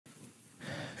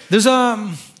There's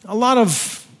a lot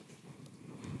of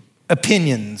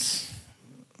opinions,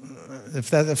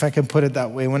 if I can put it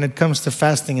that way, when it comes to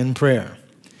fasting and prayer.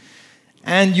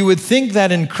 And you would think that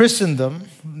in Christendom,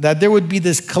 that there would be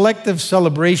this collective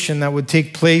celebration that would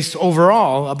take place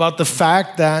overall about the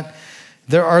fact that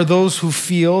there are those who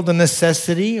feel the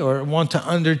necessity or want to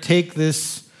undertake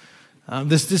this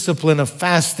discipline of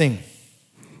fasting.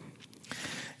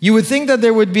 You would think that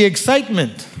there would be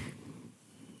excitement.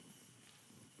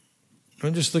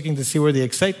 I'm just looking to see where the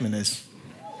excitement is.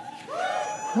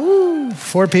 Woo,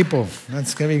 4 people.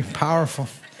 That's going to be powerful.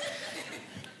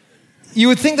 You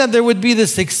would think that there would be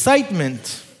this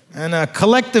excitement and a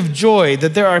collective joy,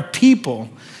 that there are people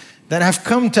that have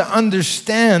come to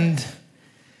understand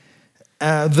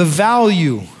the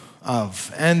value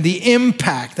of and the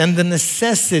impact and the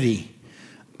necessity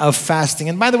of fasting.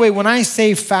 And by the way, when I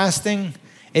say fasting,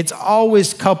 it's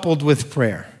always coupled with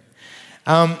prayer.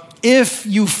 If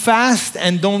you fast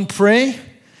and don't pray,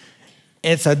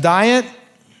 it's a diet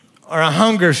or a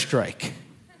hunger strike.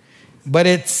 But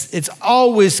it's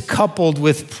always coupled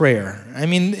with prayer. I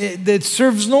mean, it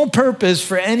serves no purpose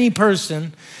for any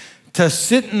person to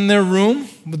sit in their room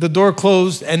with the door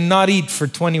closed and not eat for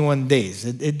 21 days.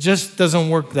 It just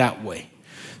doesn't work that way.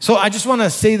 So I just want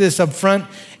to say this up front.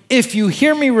 If you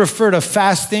hear me refer to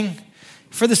fasting,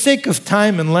 for the sake of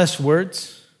time and less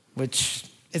words, which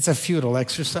it's a futile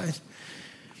exercise,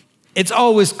 it's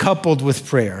always coupled with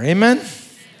prayer. Amen?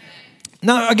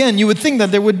 Now, again, you would think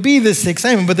that there would be this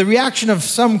excitement, but the reaction of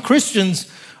some Christians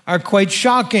are quite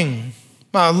shocking.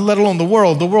 Well, let alone the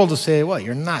world. The world will say, well,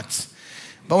 you're nuts.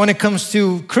 But when it comes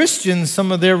to Christians,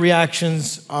 some of their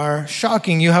reactions are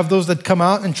shocking. You have those that come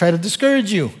out and try to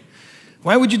discourage you.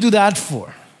 Why would you do that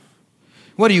for?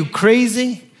 What, are you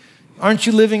crazy? Aren't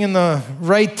you living in the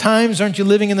right times? Aren't you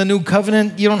living in the new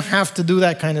covenant? You don't have to do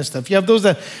that kind of stuff. You have those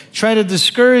that try to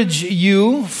discourage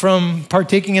you from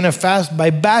partaking in a fast by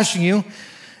bashing you.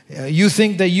 You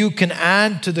think that you can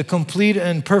add to the complete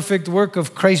and perfect work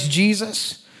of Christ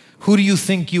Jesus? Who do you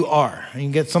think you are? And you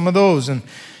get some of those. And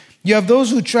you have those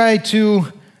who try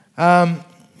to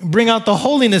bring out the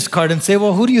holiness card and say,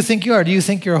 well, who do you think you are? Do you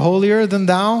think you're holier than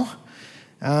thou?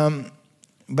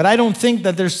 But I don't think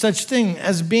that there's such thing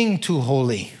as being too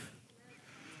holy.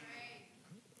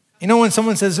 You know, when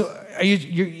someone says,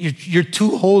 you're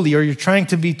too holy or you're trying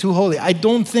to be too holy, I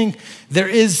don't think there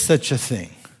is such a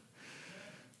thing.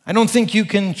 I don't think you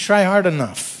can try hard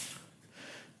enough.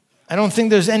 I don't think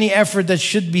there's any effort that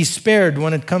should be spared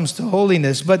when it comes to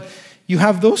holiness. But you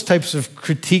have those types of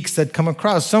critiques that come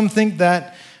across. Some think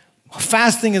that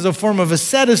fasting is a form of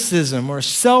asceticism or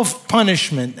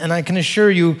self-punishment. And I can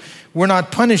assure you, we're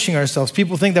not punishing ourselves.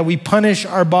 People think that we punish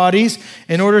our bodies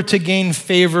in order to gain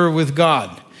favor with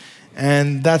God.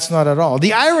 And that's not at all.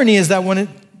 The irony is that when it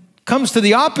comes to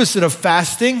the opposite of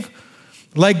fasting,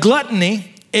 like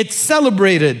gluttony, it's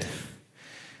celebrated.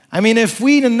 I mean, if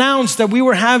we announced that we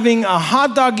were having a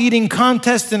hot dog eating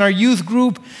contest in our youth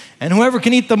group, and whoever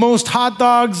can eat the most hot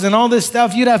dogs and all this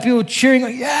stuff, you'd have people cheering,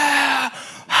 like, yeah,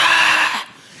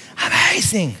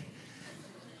 amazing.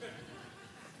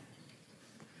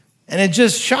 And it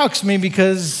just shocks me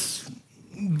because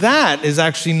that is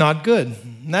actually not good.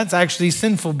 That's actually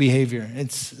sinful behavior.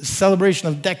 It's a celebration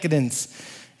of decadence.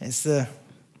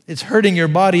 It's hurting your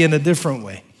body in a different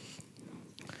way.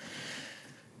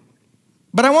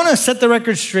 But I want to set the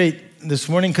record straight this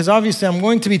morning because obviously I'm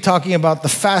going to be talking about the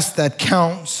fast that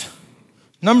counts.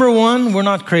 Number one, we're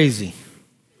not crazy.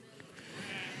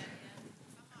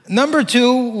 Number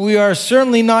two, we are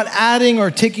certainly not adding or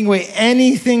taking away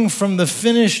anything from the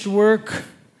finished work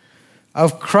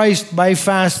of Christ by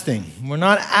fasting. We're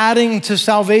not adding to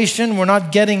salvation. We're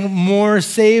not getting more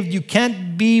saved. You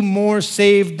can't be more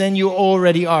saved than you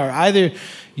already are. Either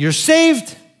you're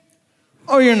saved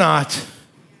or you're not.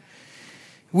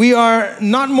 We are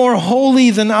not more holy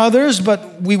than others,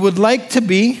 but we would like to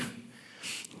be.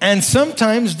 And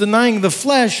sometimes denying the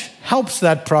flesh helps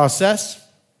that process.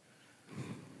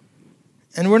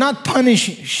 And we're not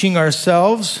punishing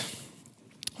ourselves.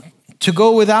 To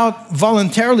go without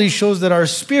voluntarily shows that our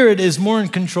spirit is more in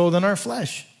control than our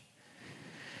flesh.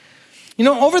 You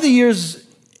know, over the years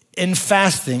in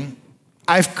fasting,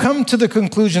 I've come to the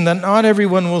conclusion that not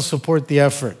everyone will support the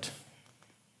effort.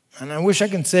 And I wish I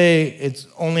could say it's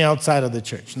only outside of the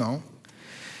church. No.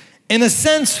 In a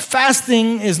sense,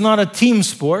 fasting is not a team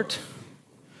sport,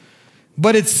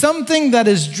 but it's something that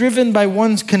is driven by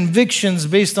one's convictions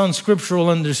based on scriptural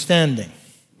understanding.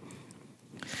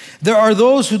 There are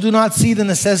those who do not see the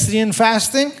necessity in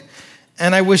fasting,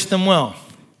 and I wish them well.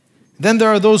 Then there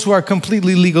are those who are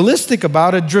completely legalistic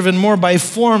about it, driven more by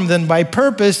form than by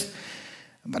purpose.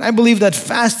 But I believe that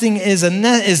fasting is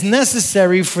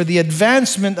necessary for the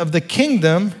advancement of the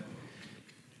kingdom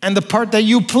and the part that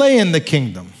you play in the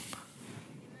kingdom.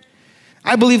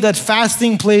 I believe that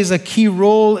fasting plays a key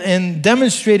role in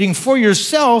demonstrating for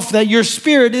yourself that your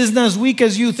spirit isn't as weak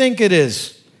as you think it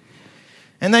is,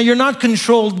 and that you're not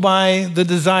controlled by the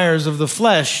desires of the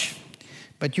flesh,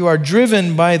 but you are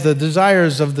driven by the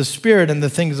desires of the Spirit and the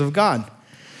things of God.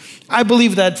 I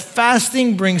believe that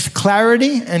fasting brings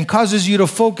clarity and causes you to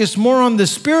focus more on the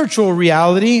spiritual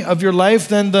reality of your life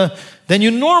than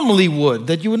you normally would,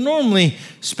 that you would normally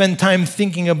spend time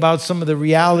thinking about some of the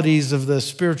realities of the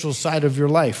spiritual side of your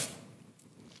life.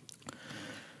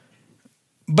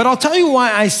 But I'll tell you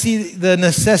why I see the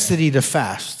necessity to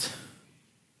fast.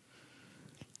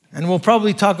 And we'll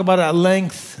probably talk about it at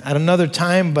length at another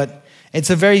time, but it's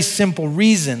a very simple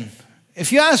reason.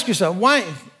 If you ask yourself, why,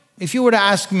 if you were to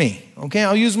ask me, okay,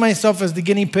 I'll use myself as the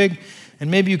guinea pig, and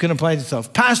maybe you can apply it to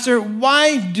yourself. Pastor,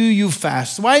 why do you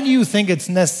fast? Why do you think it's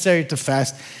necessary to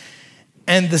fast?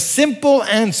 And the simple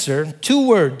answer, 2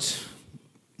 words,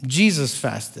 Jesus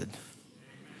fasted.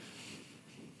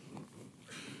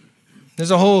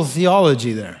 There's a whole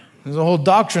theology there. There's a whole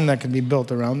doctrine that can be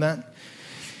built around that.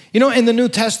 You know, in the New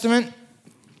Testament,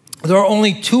 there are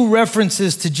only 2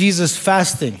 references to Jesus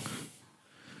fasting,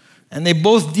 and they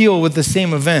both deal with the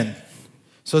same event.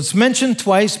 So it's mentioned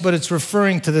twice, but it's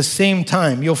referring to the same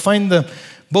time. You'll find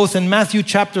both in Matthew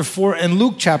chapter 4 and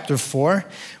Luke chapter 4,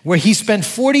 where he spent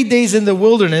 40 days in the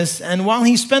wilderness, and while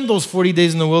he spent those 40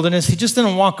 days in the wilderness, he just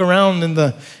didn't walk around in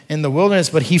the wilderness,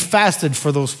 but he fasted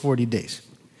for those 40 days.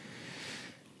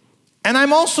 And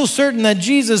I'm also certain that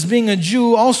Jesus, being a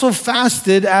Jew, also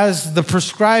fasted at the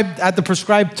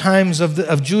prescribed times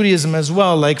of Judaism as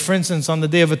well. Like, for instance, on the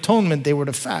Day of Atonement, they were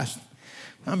to fast.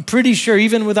 I'm pretty sure,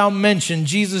 even without mention,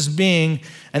 Jesus, being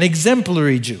an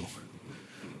exemplary Jew,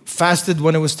 fasted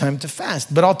when it was time to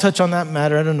fast. But I'll touch on that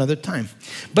matter at another time.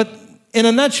 But in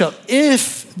a nutshell,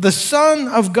 if the Son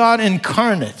of God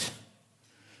incarnate,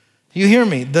 you hear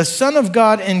me, the Son of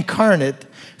God incarnate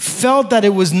felt that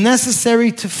it was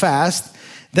necessary to fast,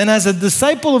 then as a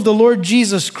disciple of the Lord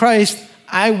Jesus Christ,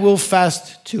 I will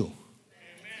fast too.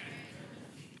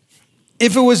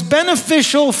 If it was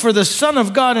beneficial for the Son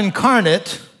of God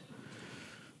incarnate,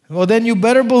 well, then you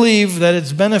better believe that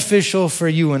it's beneficial for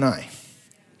you and I.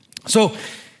 So,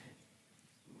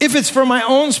 if it's for my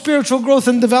own spiritual growth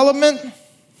and development,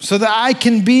 so that I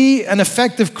can be an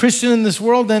effective Christian in this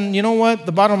world, then you know what?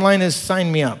 The bottom line is,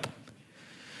 sign me up.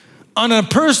 On a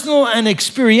personal and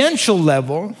experiential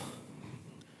level,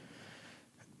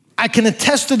 I can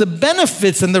attest to the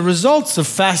benefits and the results of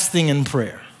fasting and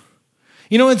prayer.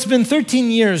 You know, it's been 13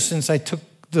 years since I took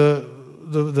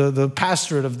the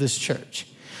pastorate of this church.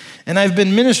 And I've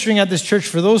been ministering at this church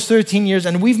for those 13 years,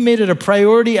 and we've made it a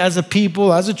priority as a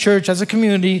people, as a church, as a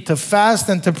community, to fast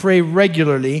and to pray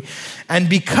regularly. And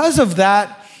because of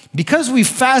that, because we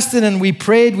fasted and we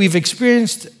prayed, we've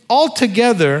experienced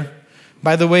altogether,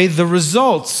 by the way, the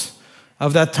results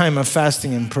of that time of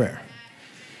fasting and prayer.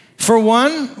 For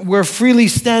one, we're freely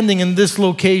standing in this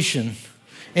location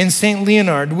in St.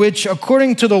 Leonard, which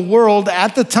according to the world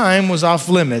at the time was off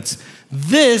limits.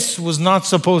 This was not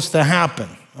supposed to happen,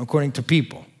 according to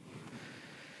people.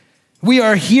 We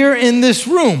are here in this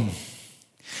room,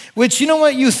 which, you know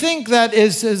what, you think that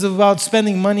is about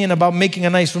spending money and about making a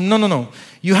nice room. No.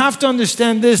 You have to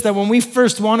understand this, that when we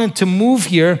first wanted to move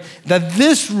here, that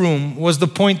this room was the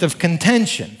point of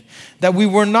contention, that we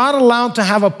were not allowed to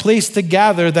have a place to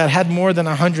gather that had more than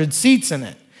 100 seats in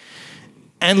it.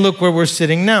 And look where we're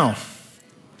sitting now.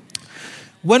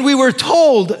 When we were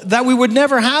told that we would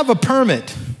never have a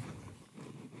permit,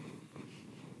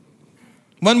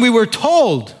 when we were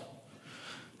told,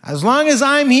 as long as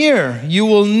I'm here, you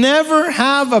will never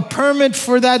have a permit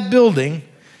for that building,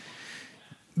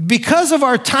 because of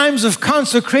our times of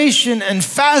consecration and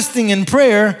fasting and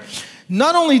prayer,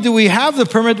 not only do we have the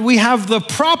permit, we have the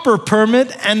proper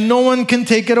permit, and no one can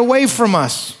take it away from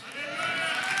us.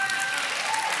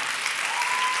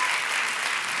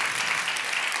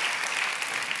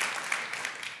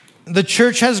 The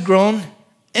church has grown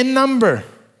in number.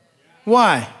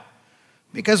 Why?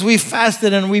 Because we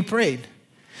fasted and we prayed.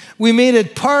 We made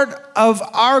it part of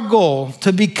our goal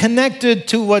to be connected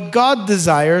to what God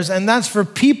desires, and that's for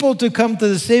people to come to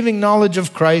the saving knowledge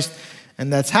of Christ,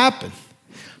 and that's happened.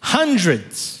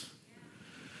 Hundreds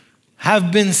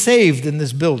have been saved in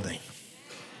this building.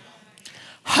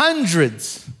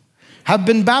 Hundreds have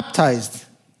been baptized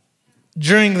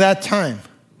during that time.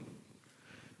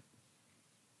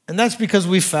 And that's because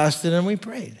we fasted and we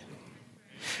prayed.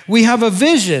 We have a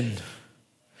vision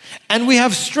and we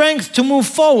have strength to move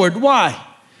forward. Why?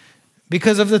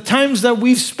 because of the times that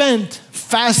we've spent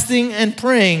fasting and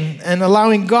praying and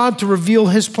allowing God to reveal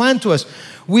His plan to us.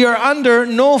 We are under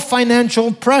no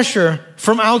financial pressure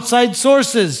from outside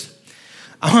sources.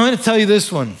 I want to tell you this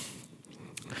one.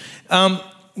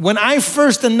 When I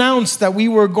first announced that we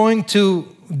were going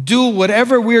to do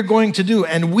whatever we're going to do,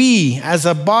 and we as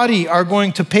a body are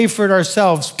going to pay for it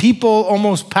ourselves, people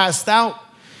almost passed out,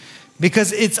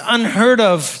 because it's unheard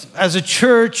of as a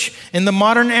church in the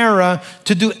modern era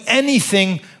to do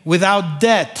anything without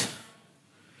debt.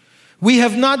 We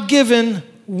have not given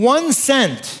 1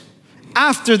 cent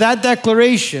after that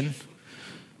declaration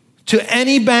to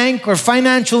any bank or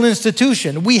financial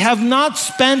institution. We have not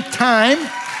spent time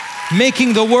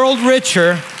making the world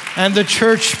richer and the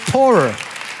church poorer.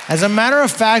 As a matter of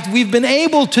fact, we've been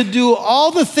able to do all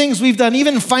the things we've done,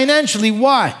 even financially.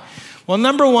 Why? Well,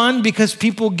 number one, because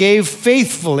people gave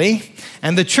faithfully,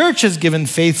 and the church has given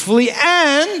faithfully,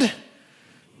 and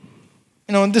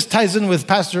and this ties in with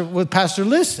Pastor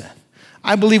Liz said.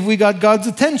 I believe we got God's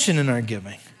attention in our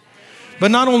giving.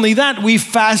 But not only that, we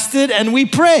fasted and we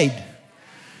prayed.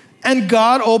 And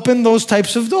God opened those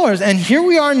types of doors. And here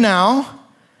we are now,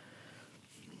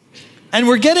 and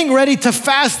we're getting ready to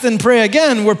fast and pray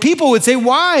again, where people would say,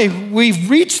 why? We've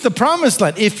reached the promised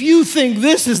land. If you think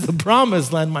this is the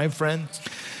promised land, my friends,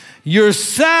 you're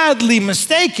sadly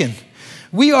mistaken.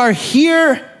 We are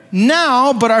here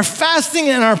now, but our fasting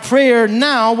and our prayer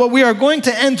now, what we are going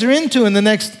to enter into in the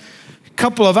next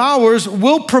couple of hours,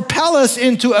 will propel us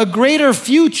into a greater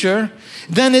future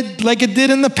than it did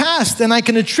in the past. And I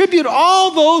can attribute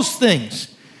all those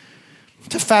things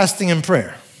to fasting and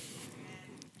prayer.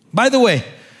 By the way,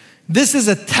 this is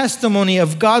a testimony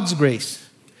of God's grace.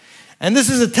 And this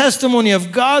is a testimony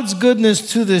of God's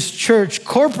goodness to this church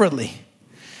corporately.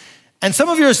 And some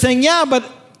of you are saying, yeah, but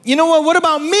you know what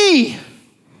about me?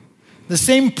 The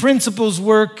same principles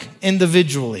work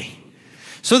individually.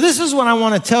 So this is what I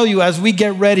want to tell you as we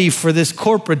get ready for this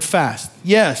corporate fast.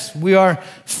 Yes, we are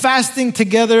fasting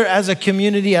together as a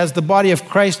community, as the body of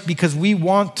Christ, because we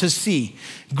want to see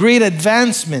great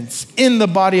advancements in the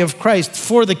body of Christ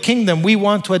for the kingdom. We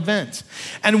want to advance.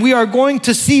 And we are going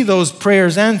to see those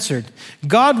prayers answered.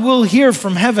 God will hear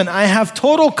from heaven. I have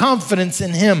total confidence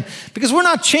in Him, because we're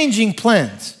not changing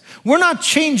plans. We're not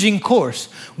changing course.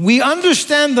 We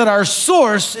understand that our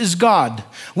source is God.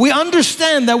 We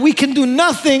understand that we can do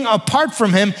nothing apart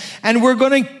from Him, and we're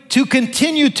going to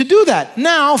continue to do that.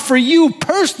 Now, for you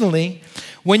personally,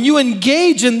 when you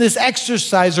engage in this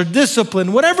exercise or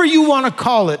discipline, whatever you want to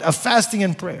call it, of fasting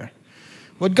and prayer,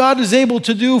 what God is able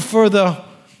to do for the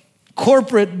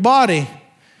corporate body,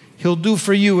 He'll do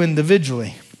for you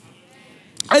individually.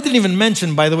 I didn't even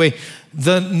mention, by the way,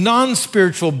 the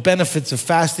non-spiritual benefits of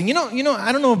fasting.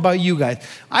 I don't know about you guys.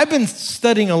 I've been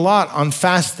studying a lot on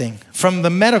fasting from the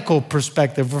medical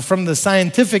perspective or from the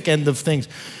scientific end of things.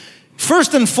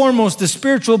 First and foremost, the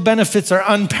spiritual benefits are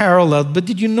unparalleled, but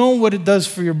did you know what it does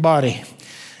for your body?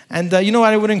 And you know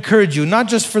what, I would encourage you, not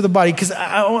just for the body, because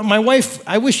my wife,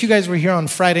 I wish you guys were here on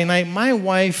Friday night. My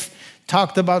wife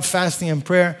talked about fasting and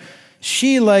prayer.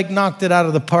 She knocked it out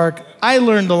of the park. I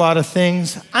learned a lot of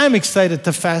things. I'm excited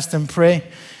to fast and pray.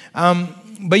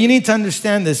 But you need to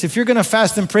understand this. If you're going to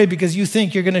fast and pray because you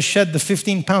think you're going to shed the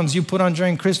 15 pounds you put on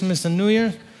during Christmas and New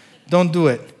Year, don't do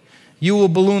it. You will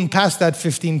balloon past that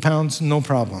 15 pounds, no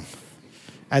problem,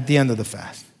 at the end of the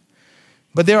fast.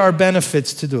 But there are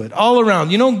benefits to do it all around.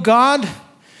 God,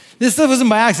 this stuff wasn't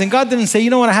by accident. God didn't say,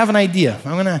 you know what, I have an idea.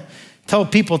 I'm going to tell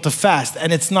people to fast,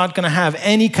 and it's not going to have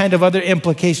any kind of other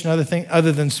implication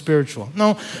other than spiritual.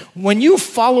 No, when you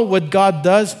follow what God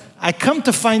does, I come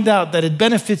to find out that it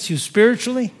benefits you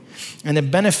spiritually and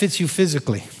it benefits you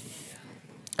physically.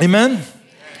 Amen?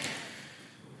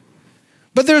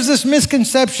 But there's this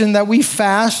misconception that we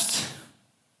fast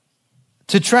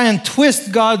to try and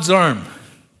twist God's arm.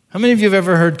 How many of you have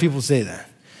ever heard people say that?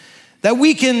 That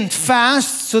we can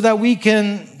fast so that we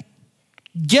can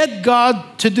get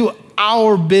God to do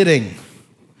our bidding.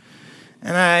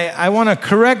 And I want to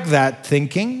correct that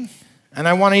thinking, and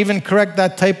I want to even correct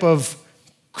that type of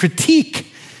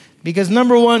critique, because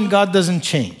number one, God doesn't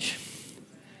change.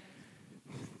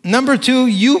 Number two,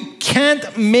 you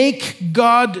can't make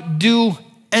God do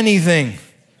anything.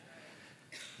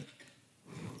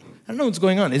 I don't know what's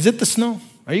going on. Is it the snow?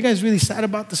 Are you guys really sad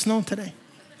about the snow today?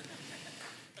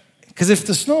 Because if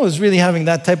the snow is really having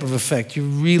that type of effect, you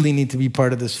really need to be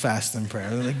part of this fast and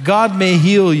prayer. God may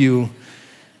heal you.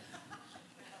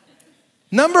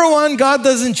 Number one, God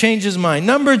doesn't change His mind.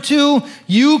 Number two,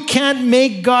 you can't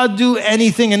make God do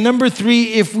anything. And number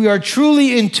three, if we are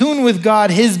truly in tune with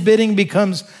God, His bidding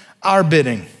becomes our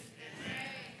bidding.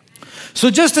 So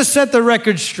just to set the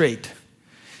record straight,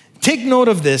 take note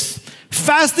of this.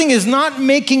 Fasting is not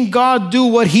making God do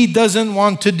what he doesn't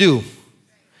want to do.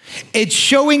 It's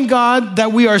showing God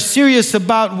that we are serious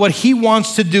about what he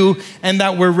wants to do and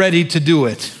that we're ready to do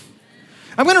it.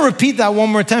 I'm going to repeat that one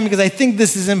more time because I think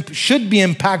this should be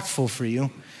impactful for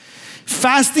you.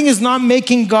 Fasting is not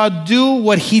making God do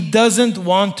what he doesn't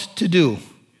want to do.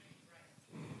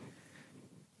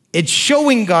 It's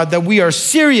showing God that we are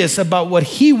serious about what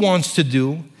he wants to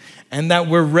do and that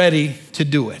we're ready to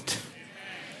do it.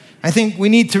 I think we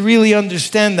need to really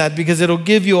understand that because it'll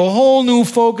give you a whole new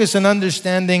focus and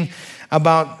understanding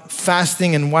about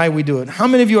fasting and why we do it. How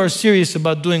many of you are serious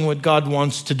about doing what God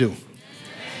wants to do?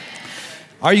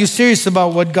 Are you serious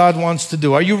about what God wants to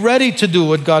do? Are you ready to do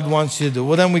what God wants you to do?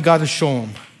 Well, then we got to show him.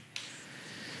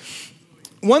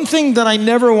 One thing that I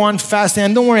never want fasting,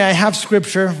 and don't worry, I have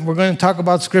scripture. We're going to talk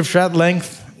about scripture at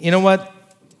length. You know what?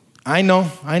 I know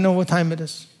what time it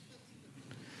is.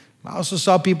 I also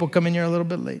saw people come in here a little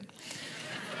bit late.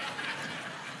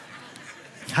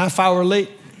 Half hour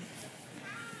late.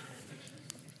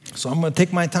 So I'm going to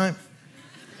take my time.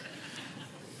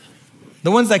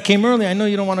 The ones that came early, I know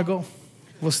you don't want to go.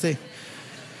 We'll stay.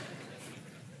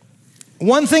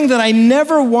 One thing that I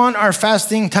never want our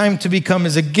fasting time to become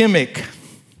is a gimmick.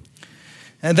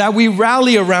 And that we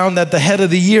rally around at the head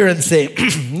of the year and say,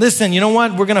 listen, you know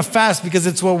what? We're going to fast because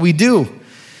it's what we do.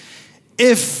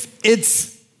 If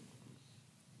it's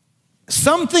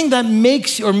something that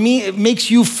makes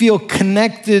you feel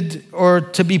connected or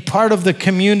to be part of the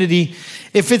community,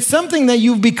 if it's something that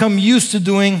you've become used to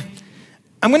doing,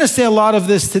 I'm going to say a lot of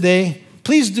this today.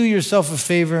 Please do yourself a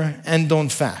favor and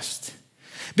don't fast.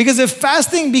 Because if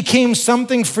fasting became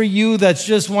something for you that's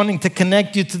just wanting to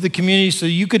connect you to the community so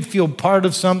you could feel part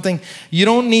of something, you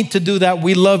don't need to do that.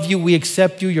 We love you. We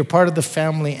accept you. You're part of the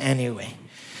family anyway.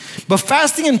 But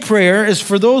fasting and prayer is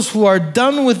for those who are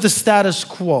done with the status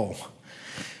quo.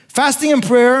 Fasting and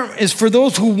prayer is for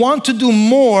those who want to do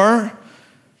more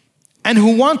and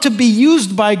who want to be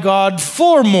used by God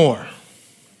for more.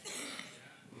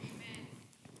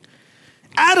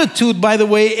 Attitude, by the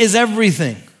way, is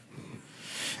everything.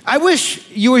 I wish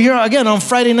you were here again on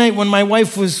Friday night when my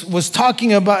wife was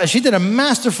talking about, she did a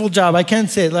masterful job. I can't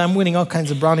say it, I'm winning all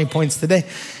kinds of brownie points today.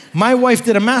 My wife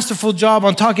did a masterful job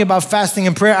on talking about fasting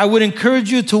and prayer. I would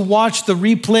encourage you to watch the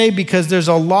replay because there's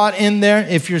a lot in there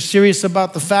if you're serious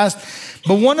about the fast.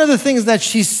 But one of the things that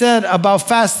she said about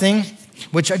fasting,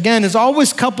 which again is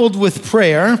always coupled with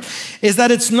prayer, is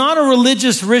that it's not a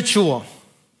religious ritual.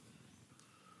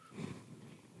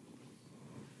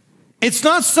 It's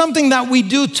not something that we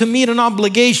do to meet an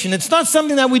obligation. It's not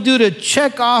something that we do to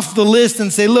check off the list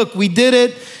and say, look, we did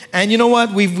it. And you know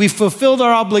what? We've fulfilled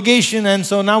our obligation. And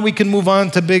so now we can move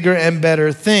on to bigger and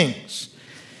better things.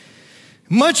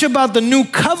 Much about the new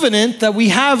covenant that we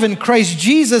have in Christ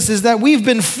Jesus is that we've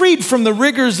been freed from the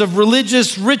rigors of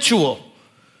religious ritual.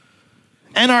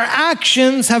 And our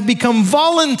actions have become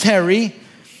voluntary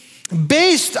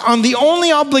based on the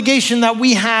only obligation that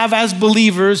we have as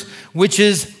believers, which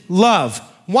is love.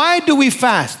 Why do we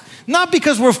fast? Not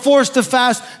because we're forced to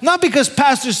fast, not because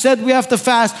pastors said we have to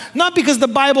fast, not because the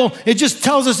Bible, it just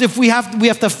tells us if we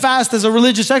have to fast as a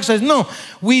religious exercise. No,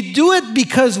 we do it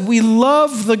because we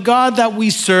love the God that we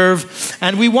serve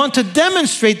and we want to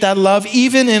demonstrate that love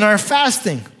even in our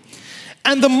fasting.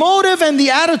 And the motive and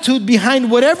the attitude behind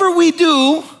whatever we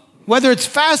do, whether it's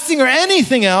fasting or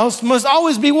anything else, must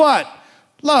always be what?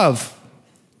 Love.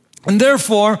 And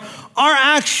therefore, our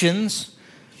actions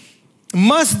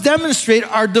must demonstrate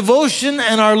our devotion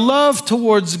and our love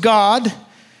towards God.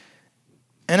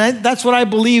 And that's what I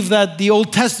believe that the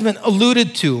Old Testament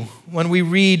alluded to when we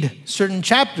read certain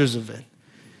chapters of it.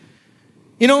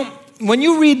 You know, when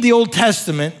you read the Old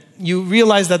Testament, you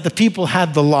realize that the people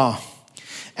had the law.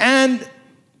 And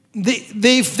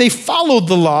they followed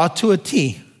the law to a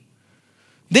T.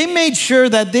 They made sure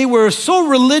that they were so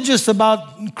religious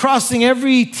about crossing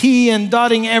every T and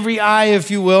dotting every I, if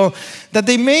you will, that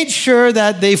they made sure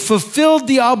that they fulfilled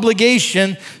the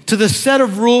obligation to the set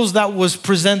of rules that was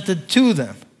presented to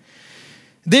them.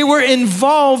 They were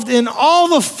involved in all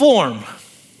the form.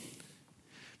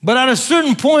 But at a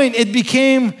certain point, it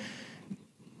became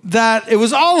that it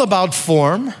was all about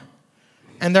form,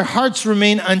 and their hearts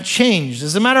remained unchanged.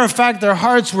 As a matter of fact, their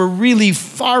hearts were really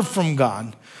far from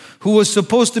God, who was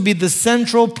supposed to be the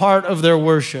central part of their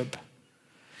worship.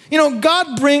 You know,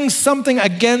 God brings something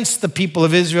against the people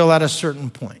of Israel at a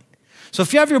certain point. So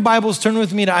if you have your Bibles, turn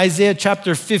with me to Isaiah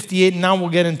chapter 58, and now we'll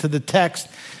get into the text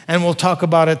and we'll talk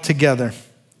about it together.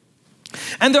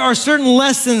 And there are certain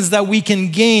lessons that we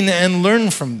can gain and learn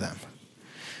from them.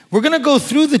 We're going to go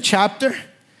through the chapter,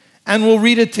 and we'll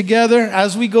read it together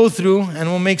as we go through, and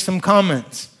we'll make some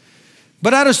comments.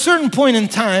 But at a certain point in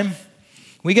time,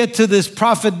 we get to this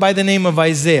prophet by the name of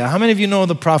Isaiah. How many of you know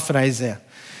the prophet Isaiah?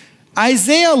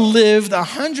 Isaiah lived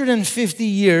 150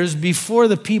 years before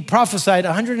prophesied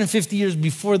 150 years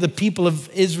before the people of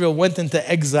Israel went into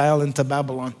exile into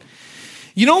Babylon.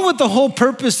 You know what the whole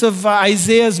purpose of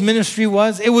Isaiah's ministry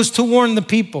was? It was to warn the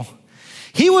people.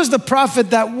 He was the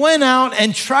prophet that went out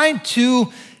and tried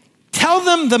to tell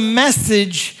them the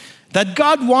message that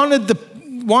God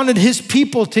wanted his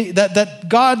people to, that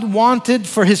God wanted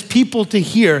for his people to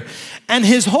hear. And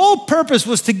his whole purpose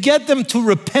was to get them to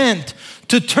repent,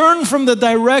 to turn from the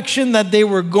direction that they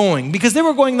were going, because they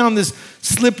were going down this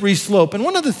slippery slope. And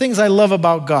one of the things I love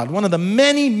about God, one of the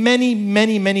many, many,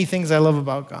 many, many things I love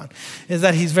about God, is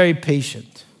that he's very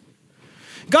patient.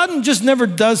 God just never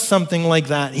does something like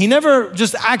that. He never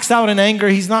just acts out in anger.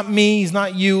 He's not me, he's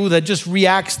not you, that just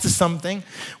reacts to something.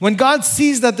 When God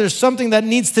sees that there's something that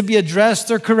needs to be addressed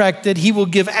or corrected, he will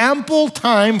give ample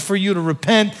time for you to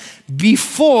repent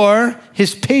before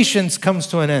his patience comes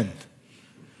to an end.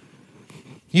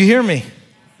 You hear me?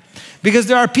 Because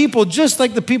there are people just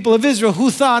like the people of Israel who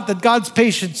thought that God's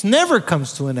patience never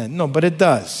comes to an end. No, but it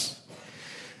does.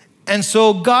 And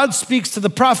so God speaks to the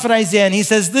prophet Isaiah and he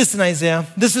says, listen, Isaiah,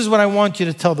 this is what I want you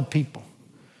to tell the people.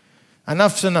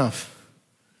 Enough's enough.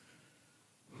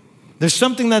 There's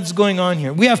something that's going on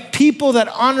here. We have people that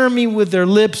honor me with their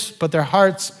lips, but their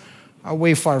hearts are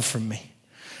way far from me.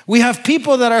 We have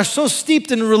people that are so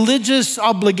steeped in religious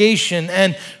obligation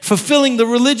and fulfilling the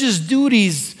religious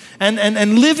duties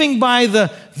and living by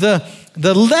the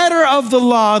letter of the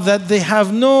law that they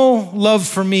have no love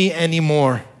for me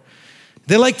anymore.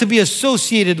 They like to be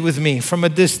associated with me from a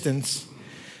distance,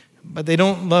 but they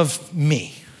don't love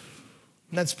me.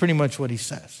 And that's pretty much what he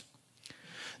says.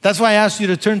 That's why I asked you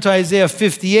to turn to Isaiah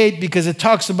 58, because it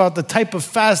talks about the type of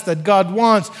fast that God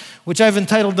wants, which I've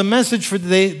entitled the message for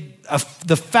today,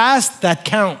 the fast that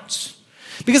counts.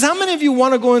 Because how many of you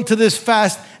want to go into this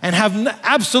fast and have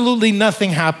absolutely nothing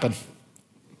happen?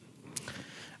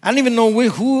 I don't even know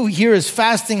who here is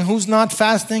fasting, who's not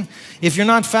fasting. If you're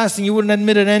not fasting, you wouldn't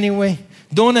admit it anyway.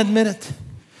 Don't admit it.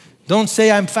 Don't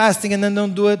say I'm fasting and then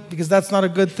don't do it, because that's not a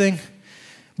good thing.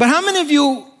 But how many of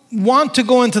you want to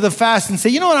go into the fast and say,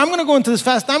 you know what, I'm going to go into this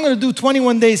fast, I'm going to do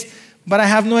 21 days, but I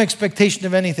have no expectation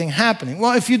of anything happening?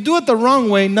 Well, if you do it the wrong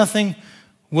way, nothing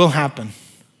will happen.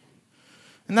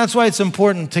 And that's why it's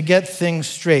important to get things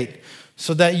straight,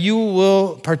 so that you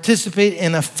will participate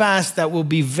in a fast that will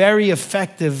be very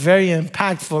effective, very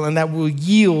impactful, and that will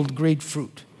yield great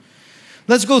fruit.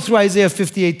 Let's go through Isaiah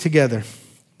 58 together.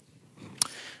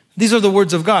 These are the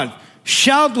words of God.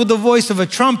 Shout with the voice of a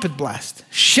trumpet blast.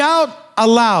 Shout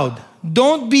aloud.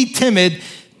 Don't be timid.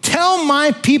 Tell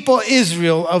my people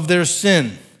Israel of their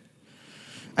sin.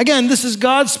 Again, this is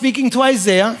God speaking to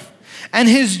Isaiah, and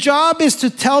his job is to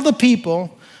tell the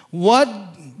people what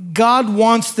God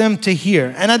wants them to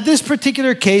hear. And at this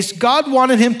particular case, God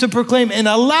wanted him to proclaim in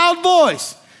a loud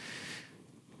voice,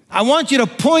 I want you to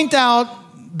point out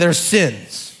their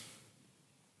sins.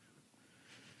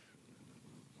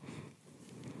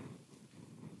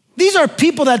 These are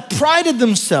people that prided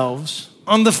themselves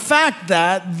on the fact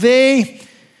that they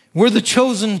were the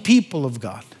chosen people of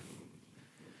God.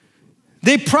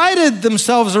 They prided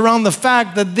themselves around the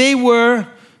fact that they were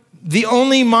the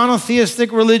only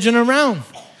monotheistic religion around.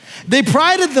 They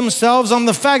prided themselves on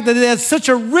the fact that they had such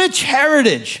a rich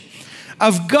heritage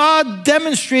of God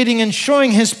demonstrating and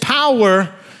showing his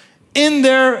power in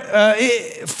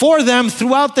for them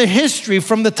throughout their history,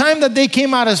 from the time that they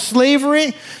came out of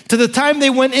slavery to the time they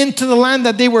went into the land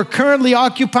that they were currently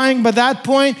occupying by that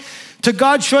point, to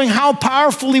God showing how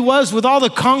powerful he was with all the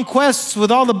conquests,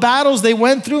 with all the battles they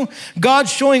went through, God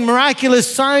showing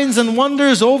miraculous signs and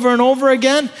wonders over and over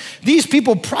again. These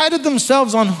people prided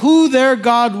themselves on who their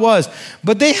God was,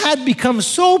 but they had become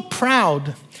so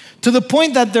proud to the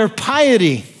point that their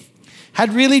piety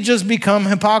had really just become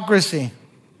hypocrisy.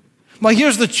 Well,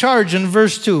 here's the charge in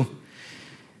verse 2.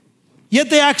 Yet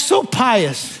they act so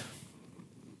pious.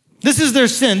 This is their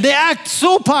sin. They act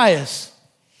so pious.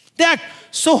 They act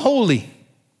so holy.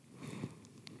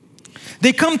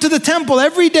 They come to the temple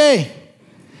every day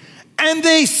and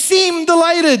they seem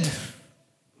delighted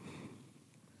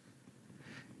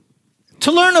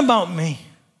to learn about me.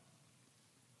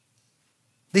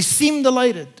 They seem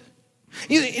delighted.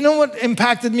 You know what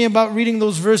impacted me about reading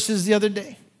those verses the other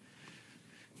day?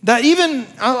 That even,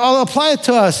 I'll apply it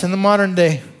to us in the modern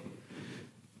day,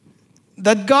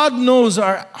 that God knows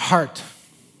our heart.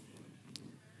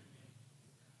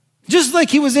 Just like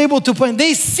he was able to point,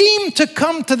 they seem to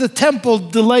come to the temple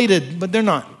delighted, but they're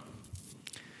not.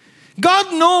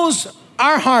 God knows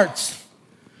our hearts.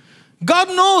 God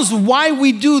knows why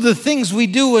we do the things we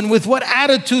do and with what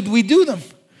attitude we do them.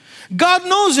 God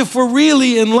knows if we're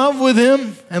really in love with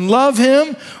Him and love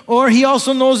Him, or He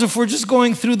also knows if we're just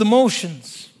going through the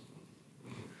motions.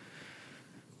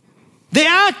 They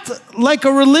act like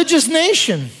a religious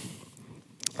nation.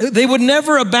 They would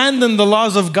never abandon the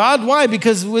laws of God. Why?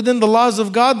 Because within the laws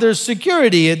of God, there's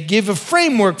security. It gave a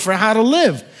framework for how to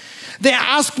live. They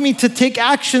ask me to take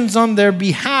actions on their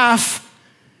behalf,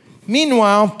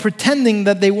 meanwhile, pretending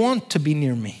that they want to be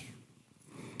near me.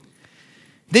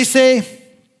 They say,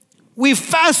 "We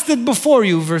fasted before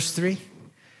you," verse 3.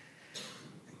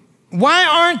 "Why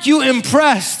aren't you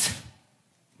impressed?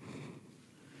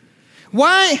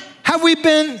 Why have we've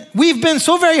been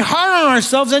so very hard on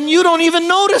ourselves and you don't even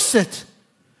notice it?"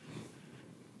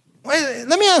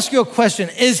 Let me ask you a question.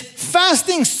 Is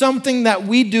fasting something that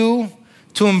we do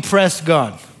to impress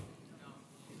God?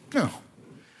 No.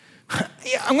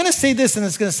 I'm going to say this and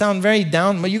it's going to sound very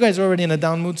down, but you guys are already in a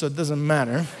down mood, so it doesn't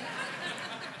matter.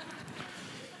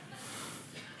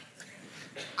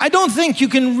 I don't think you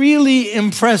can really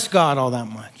impress God all that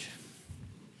much.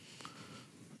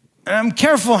 And I'm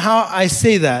careful how I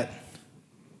say that.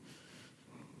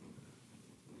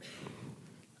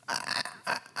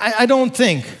 I don't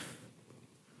think.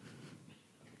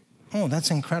 Oh, that's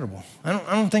incredible. I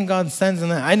don't think God stands in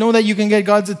that. I know that you can get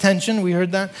God's attention. We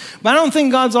heard that. But I don't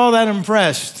think God's all that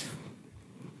impressed.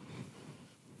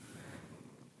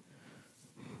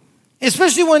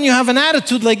 Especially when you have an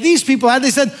attitude like these people had.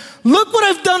 They said, "Look what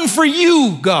I've done for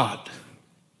you, God."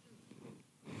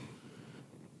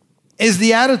 Is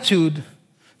the attitude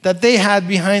that they had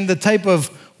behind the type of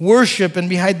worship and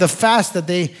behind the fast that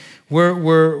they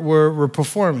were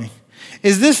performing.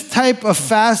 Is this type of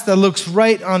fast that looks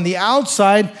right on the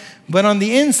outside, but on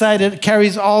the inside it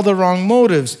carries all the wrong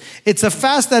motives. It's a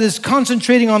fast that is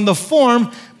concentrating on the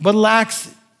form, but lacks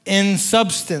in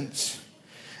substance.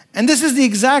 And this is the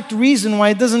exact reason why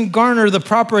it doesn't garner the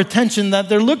proper attention that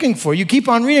they're looking for. You keep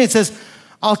on reading, it says,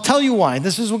 "I'll tell you why."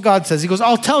 This is what God says. He goes,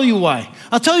 "I'll tell you why.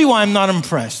 I'll tell you why I'm not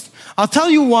impressed. I'll tell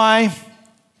you why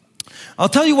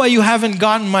you haven't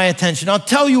gotten my attention. I'll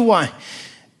tell you why.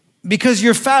 Because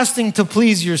you're fasting to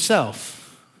please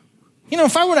yourself." You know,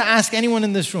 if I were to ask anyone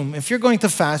in this room, if you're going to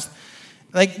fast,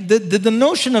 like the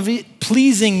notion of it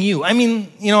pleasing you. I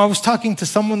mean, you know, I was talking to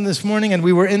someone this morning and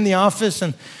we were in the office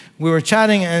and we were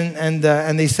chatting and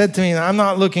they said to me, "I'm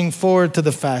not looking forward to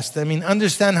the fast." I mean,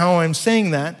 understand how I'm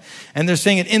saying that. And they're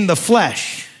saying it in the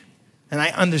flesh. And I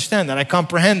understand that. I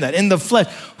comprehend that. In the flesh.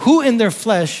 Who in their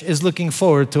flesh is looking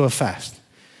forward to a fast?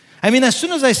 I mean, as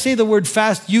soon as I say the word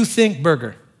fast, you think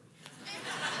burger.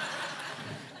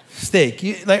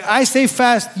 Steak. Like I say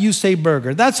fast, you say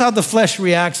burger. That's how the flesh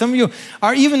reacts. Some of you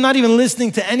are not even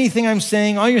listening to anything I'm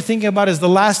saying. All you're thinking about is the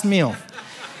last meal.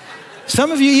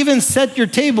 Some of you even set your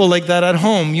table like that at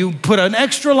home. You put an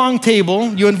extra long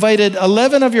table. You invited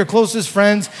 11 of your closest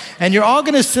friends, and you're all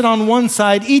going to sit on one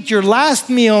side, eat your last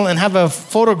meal, and have a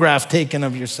photograph taken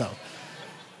of yourself.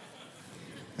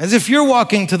 As if you're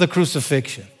walking to the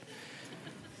crucifixion.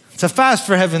 It's a fast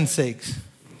for heaven's sakes.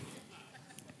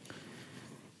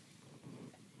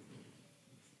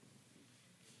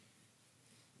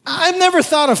 I've never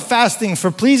thought of fasting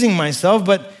for pleasing myself,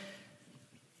 but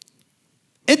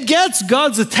it gets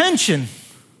God's attention.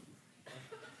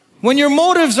 When your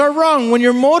motives are wrong, when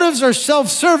your motives are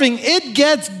self-serving, it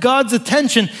gets God's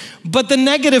attention, but the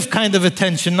negative kind of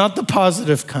attention, not the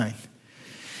positive kind.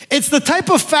 It's the type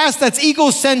of fast that's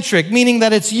egocentric, meaning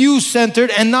that it's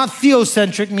you-centered, and not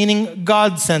theocentric, meaning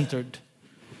God-centered.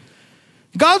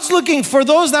 God's looking for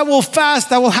those that will fast,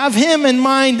 that will have Him in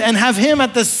mind and have Him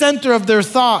at the center of their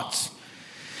thoughts.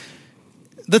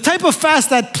 The type of fast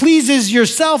that pleases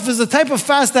yourself is the type of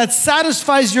fast that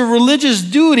satisfies your religious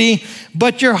duty,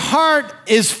 but your heart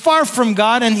is far from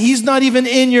God and He's not even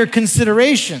in your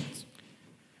considerations.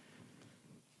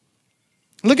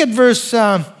 Look at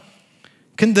the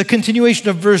continuation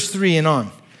of verse 3 and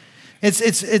on.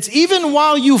 It's even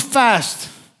while you fast,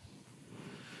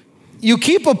 you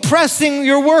keep oppressing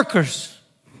your workers.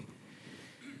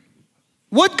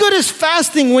 What good is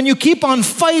fasting when you keep on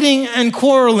fighting and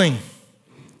quarreling?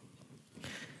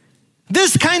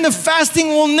 This kind of fasting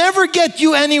will never get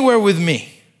you anywhere with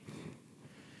me.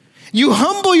 You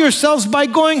humble yourselves by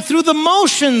going through the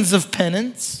motions of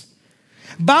penance,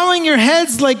 bowing your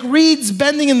heads like reeds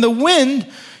bending in the wind.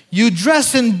 You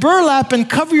dress in burlap and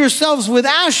cover yourselves with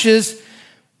ashes.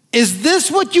 Is this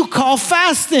what you call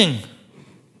fasting?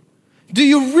 Do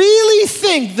you really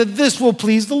think that this will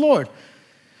please the Lord?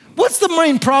 What's the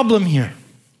main problem here?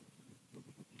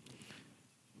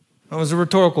 That was a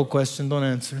rhetorical question, don't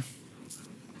answer.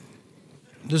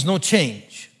 There's no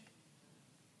change.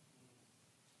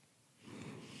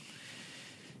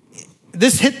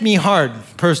 This hit me hard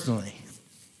personally.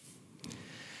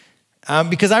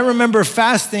 Because I remember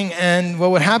fasting, and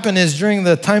what would happen is during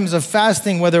the times of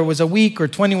fasting, whether it was a week or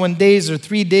 21 days or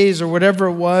 3 days or whatever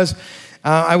it was,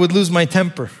 I would lose my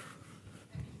temper.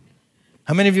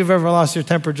 How many of you have ever lost your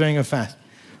temper during a fast?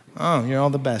 Oh, you're all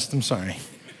the best. I'm sorry.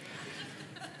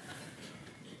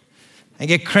 I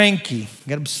get cranky,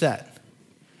 get upset.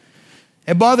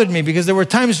 It bothered me because there were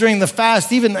times during the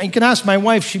fast, even you can ask my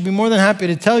wife, she'd be more than happy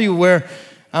to tell you, where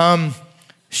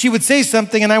she would say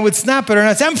something and I would snap at her and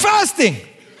I'd say, I'm fasting.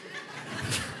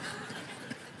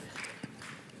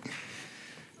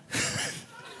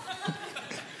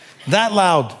 That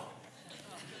loud.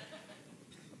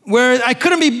 Where I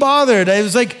couldn't be bothered. It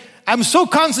was like, I'm so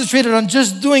concentrated on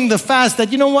just doing the fast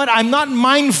that, you know what, I'm not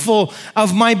mindful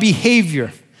of my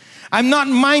behavior. I'm not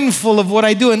mindful of what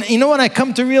I do. And you know what, I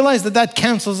come to realize that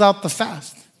cancels out the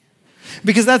fast.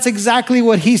 Because that's exactly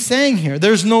what he's saying here.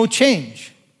 There's no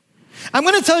change. I'm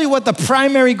going to tell you what the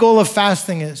primary goal of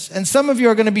fasting is. And some of you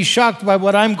are going to be shocked by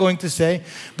what I'm going to say.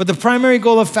 But the primary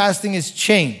goal of fasting is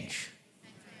change.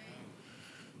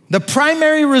 The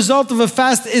primary result of a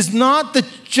fast is not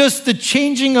just the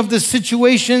changing of the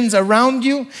situations around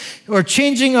you or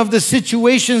changing of the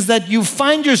situations that you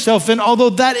find yourself in, although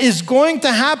that is going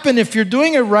to happen if you're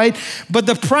doing it right. But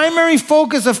the primary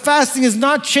focus of fasting is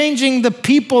not changing the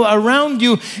people around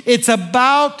you. It's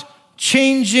about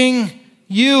changing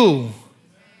you.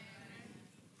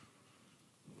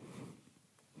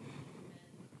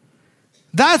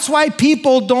 That's why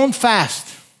people don't fast.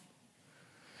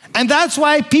 And that's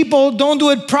why people don't do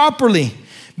it properly.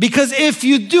 Because if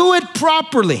you do it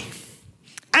properly,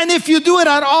 and if you do it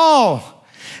at all,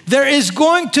 there is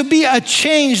going to be a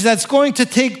change that's going to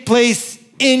take place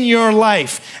in your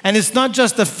life. And it's not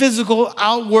just a physical,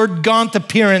 outward, gaunt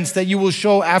appearance that you will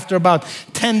show after about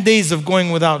 10 days of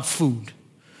going without food.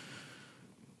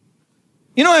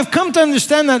 You know, I've come to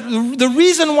understand that the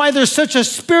reason why there's such a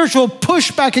spiritual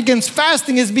pushback against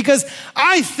fasting is because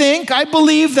I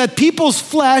believe that people's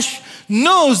flesh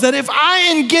knows that if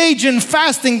I engage in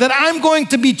fasting, that I'm going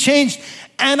to be changed,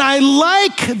 and I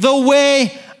like the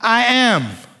way I am.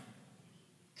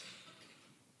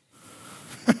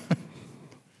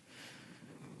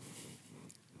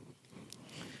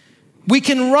 We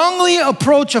can wrongly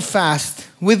approach a fast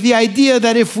with the idea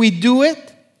that if we do it,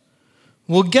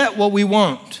 we'll get what we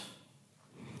want.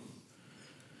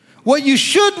 What you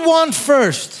should want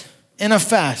first in a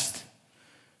fast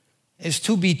is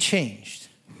to be changed.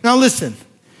 Now listen,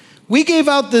 we gave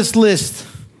out this list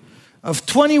of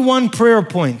 21 prayer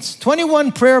points.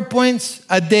 21 prayer points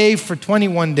a day for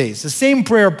 21 days. The same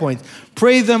prayer points.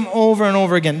 Pray them over and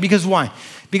over again. Because why?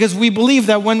 Because we believe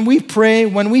that when we pray,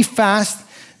 when we fast,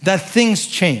 that things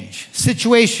change.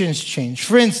 Situations change.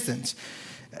 For instance,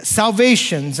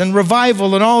 salvations and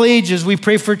revival in all ages. We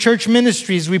pray for church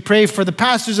ministries. We pray for the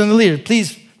pastors and the leaders.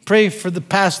 Please pray for the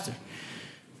pastor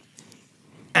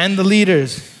and the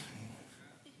leaders.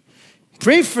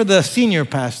 Pray for the senior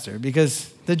pastor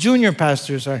because the junior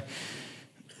pastors are,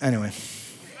 anyway.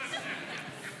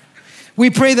 We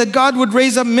pray that God would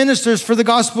raise up ministers for the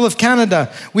gospel of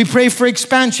Canada. We pray for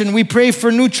expansion. We pray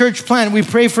for new church plant. We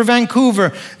pray for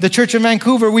Vancouver, the church in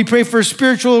Vancouver. We pray for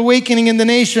spiritual awakening in the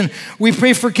nation. We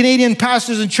pray for Canadian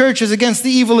pastors and churches against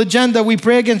the evil agenda. We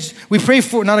pray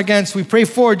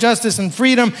for justice and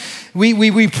freedom.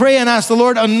 We pray and ask the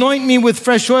Lord, anoint me with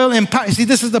fresh oil. See,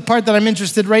 this is the part that I'm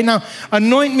interested right now.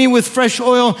 Anoint me with fresh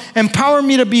oil. Empower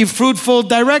me to be fruitful.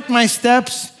 Direct my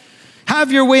steps.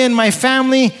 Have your way in my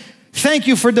family. Thank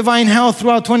you for divine health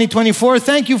throughout 2024.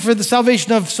 Thank you for the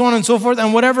salvation of so on and so forth,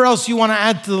 and whatever else you want to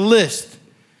add to the list.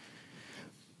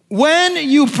 When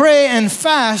you pray and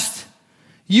fast,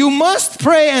 you must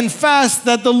pray and fast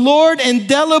that the Lord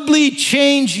indelibly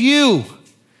change you.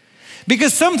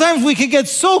 Because sometimes we could get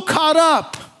so caught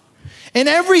up in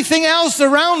everything else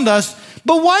around us,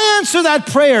 but why answer that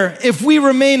prayer if we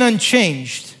remain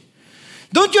unchanged?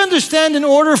 Don't you understand, in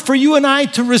order for you and I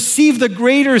to receive the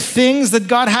greater things that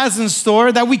God has in store,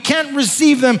 that we can't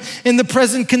receive them in the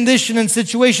present condition and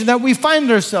situation that we find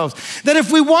ourselves? That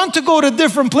if we want to go to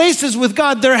different places with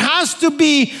God, there has to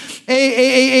be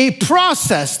a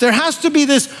process. There has to be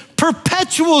this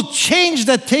perpetual change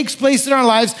that takes place in our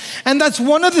lives. And that's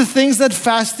one of the things that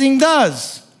fasting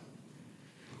does.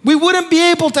 We wouldn't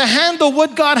be able to handle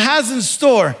what God has in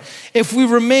store if we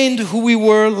remained who we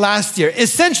were last year.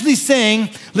 Essentially saying,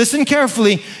 listen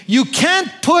carefully, you can't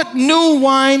put new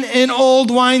wine in old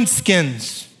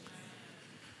wineskins.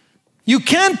 You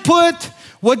can't put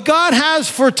what God has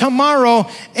for tomorrow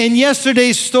in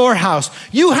yesterday's storehouse.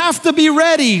 You have to be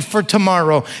ready for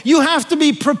tomorrow. You have to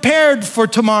be prepared for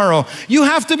tomorrow. You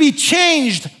have to be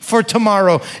changed for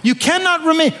tomorrow. You cannot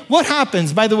remain. What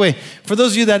happens, by the way, for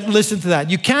those of you that listen to that,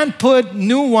 you can't put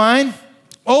new wine,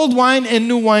 old wine in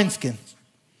new wineskins.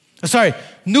 Sorry,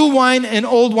 new wine in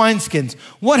old wineskins.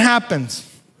 What happens?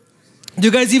 Do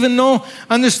you guys even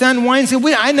understand wineskin?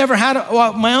 I never had,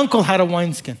 my uncle had a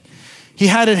wineskin. He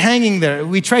had it hanging there.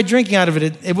 We tried drinking out of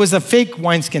it. It was a fake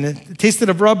wineskin. It tasted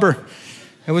of rubber.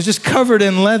 It was just covered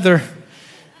in leather.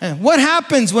 And what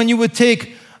happens when you would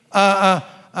take an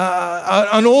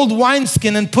old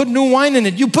wineskin and put new wine in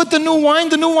it? You put the new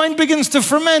wine begins to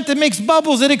ferment. It makes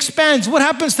bubbles. It expands. What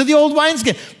happens to the old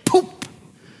wineskin? Poop.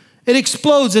 It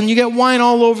explodes and you get wine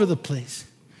all over the place.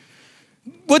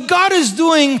 What God is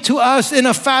doing to us in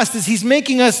a fast is He's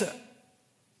making us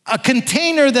a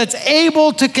container that's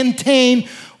able to contain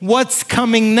what's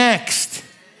coming next.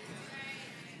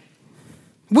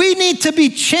 We need to be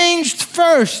changed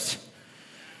first.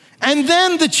 And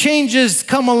then the changes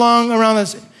come along around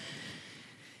us.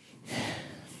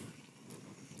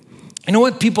 You know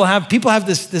what people have? People have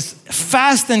this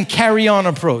fast and carry on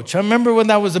approach. I remember when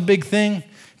that was a big thing.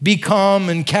 Be calm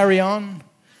and carry on.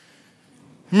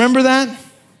 Remember that?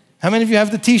 How many of you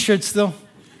have the t-shirt still?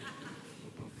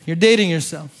 You're dating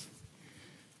yourself.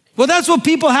 Well, that's what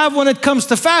people have when it comes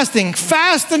to fasting.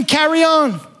 Fast and carry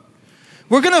on.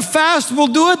 We're going to fast, we'll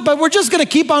do it, but we're just going to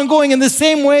keep on going in the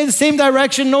same way, the same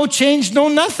direction, no change, no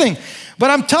nothing.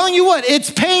 But I'm telling you what, it's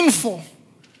painful.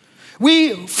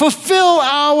 We fulfill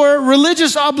our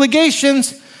religious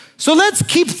obligations, so let's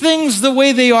keep things the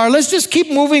way they are. Let's just keep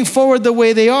moving forward the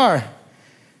way they are.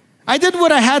 I did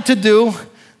what I had to do.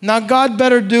 Now God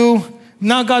better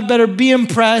be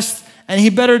impressed, and He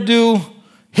better do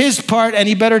His part, and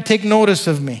He better take notice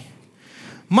of me.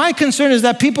 My concern is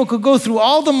that people could go through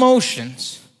all the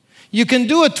motions. You can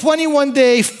do a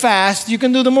 21-day fast. You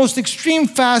can do the most extreme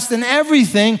fast and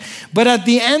everything, but at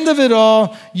the end of it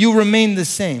all, you remain the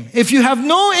same. If you have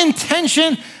no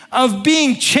intention of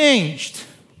being changed,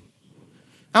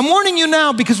 I'm warning you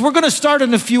now because we're going to start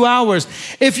in a few hours.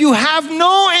 If you have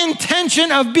no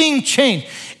intention of being changed,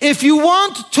 if you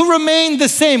want to remain the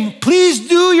same, please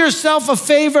do yourself a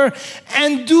favor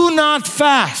and do not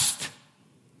fast.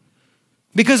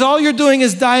 Because all you're doing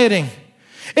is dieting.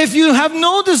 If you have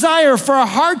no desire for a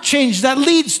heart change that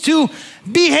leads to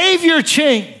behavior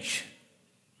change.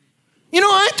 You know,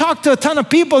 I talk to a ton of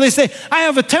people. They say, I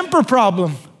have a temper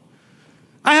problem.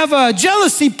 I have a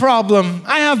jealousy problem.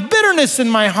 I have bitterness in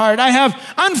my heart. I have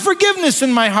unforgiveness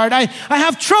in my heart. I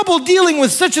have trouble dealing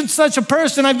with such and such a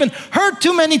person. I've been hurt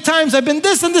too many times. I've been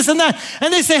this and this and that.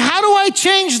 And they say, how do I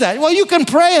change that? Well, you can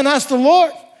pray and ask the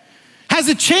Lord. Has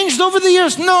it changed over the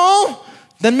years? No.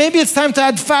 Then maybe it's time to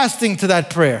add fasting to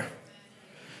that prayer.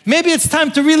 Maybe it's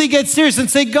time to really get serious and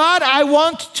say, God, I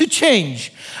want to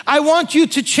change. I want you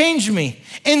to change me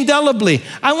indelibly.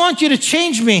 I want you to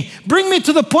change me. Bring me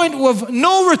to the point of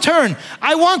no return.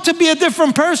 I want to be a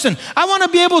different person. I want to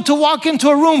be able to walk into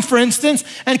a room, for instance,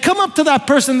 and come up to that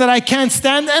person that I can't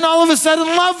stand and all of a sudden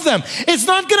love them. It's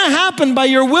not going to happen by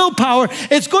your willpower.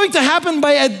 It's going to happen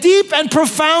by a deep and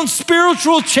profound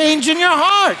spiritual change in your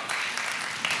heart.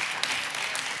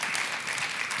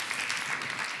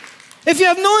 If you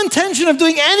have no intention of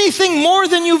doing anything more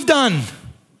than you've done.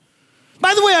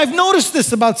 By the way, I've noticed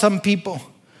this about some people.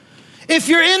 If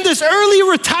you're in this early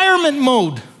retirement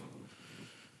mode,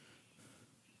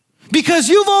 because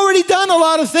you've already done a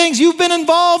lot of things, you've been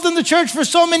involved in the church for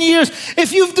so many years,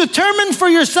 if you've determined for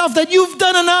yourself that you've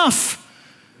done enough,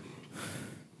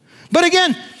 but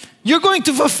again, you're going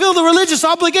to fulfill the religious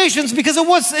obligations because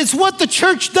it's what the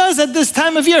church does at this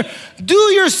time of year. Do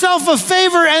yourself a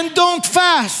favor and don't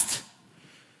fast.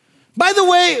 By the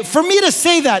way, for me to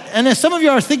say that, and as some of you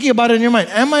are thinking about it in your mind,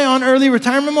 am I on early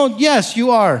retirement mode? Yes,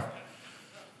 you are.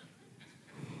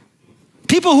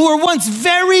 People who were once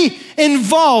very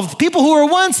involved, people who were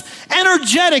once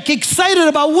energetic, excited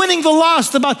about winning the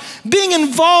lost, about being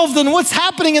involved in what's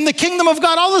happening in the kingdom of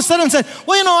God, all of a sudden said,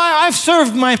 well, you know, I've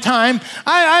served my time.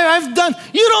 I've done.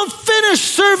 You don't finish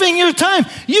serving your time.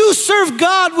 You serve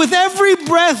God with every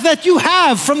breath that you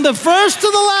have, from the first to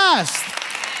the last.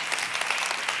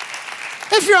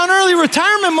 If you're on early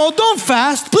retirement mode, don't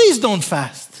fast. Please don't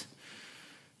fast.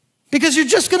 Because you're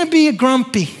just going to be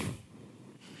grumpy.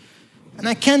 And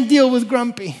I can't deal with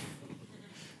grumpy.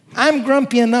 I'm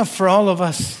grumpy enough for all of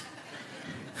us.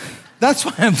 That's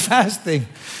why I'm fasting.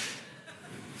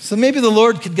 So maybe the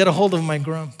Lord could get a hold of my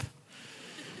grump.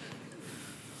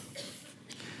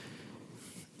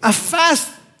 A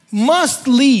fast must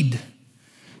lead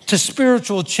to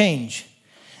spiritual change.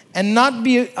 and not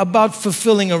be about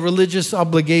fulfilling a religious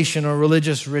obligation or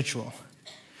religious ritual.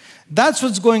 That's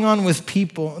what's going on with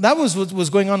people. That was what was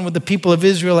going on with the people of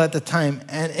Israel at the time,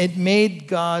 and it made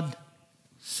God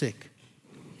sick.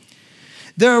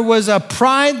 There was a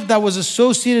pride that was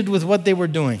associated with what they were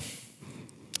doing.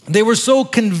 They were so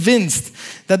convinced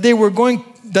that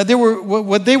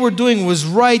what they were doing was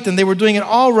right and they were doing it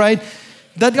all right,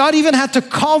 that God even had to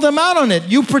call them out on it.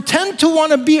 You pretend to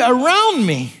want to be around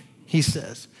me, he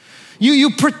says.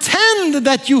 You pretend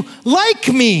that you like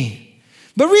me,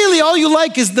 but really all you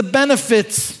like is the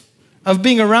benefits of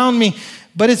being around me.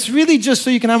 But it's really just so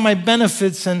you can have my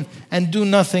benefits and do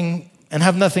nothing and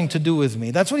have nothing to do with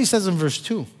me. That's what he says in verse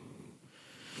 2.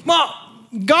 Well,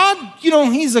 God,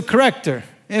 he's a corrector.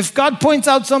 If God points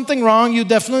out something wrong, you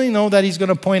definitely know that he's going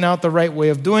to point out the right way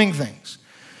of doing things.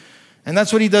 And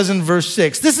that's what he does in verse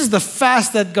 6. This is the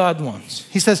fast that God wants.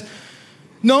 He says,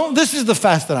 no, this is the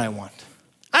fast that I want.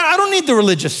 I don't need the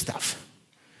religious stuff.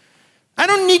 I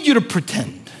don't need you to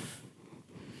pretend.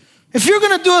 If you're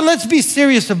going to do it, let's be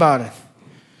serious about it.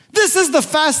 This is the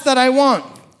fast that I want.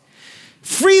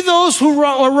 Free those who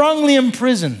are wrongly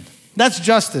imprisoned. That's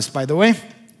justice, by the way.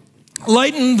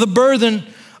 Lighten the burden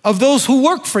of those who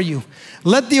work for you.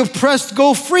 Let the oppressed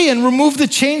go free and remove the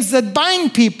chains that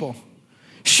bind people.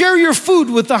 Share your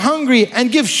food with the hungry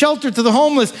and give shelter to the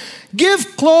homeless.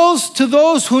 Give clothes to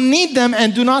those who need them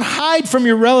and do not hide from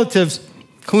your relatives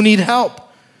who need help.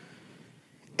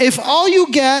 If all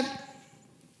you get,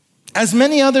 as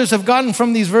many others have gotten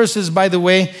from these verses, by the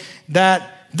way,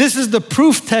 that this is the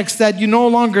proof text that you no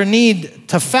longer need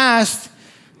to fast,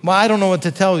 well, I don't know what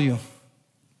to tell you.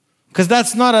 Because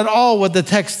that's not at all what the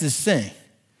text is saying.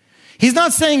 He's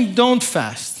not saying don't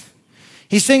fast.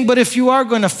 He's saying, but if you are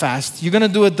going to fast, you're going to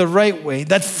do it the right way.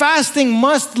 That fasting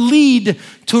must lead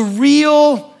to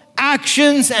real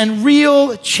actions and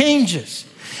real changes.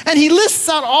 And he lists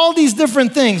out all these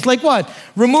different things, like what?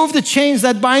 Remove the chains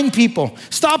that bind people.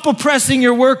 Stop oppressing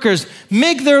your workers.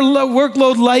 Make their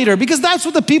workload lighter. Because that's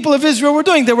what the people of Israel were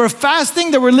doing. They were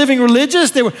fasting. They were living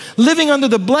religious. They were living under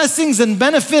the blessings and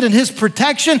benefit and his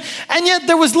protection. And yet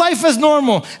there was life as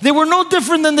normal. They were no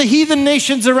different than the heathen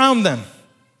nations around them.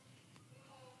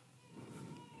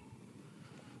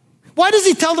 Why does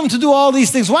he tell them to do all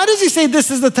these things? Why does he say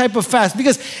this is the type of fast?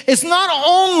 Because it's not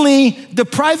only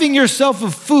depriving yourself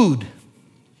of food,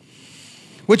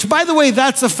 which, by the way,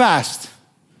 that's a fast.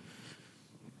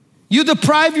 You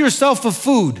deprive yourself of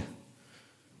food.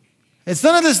 It's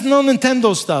none of this no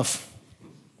Nintendo stuff,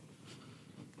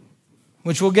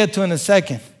 which we'll get to in a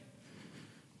second.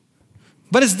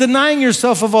 But it's denying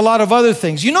yourself of a lot of other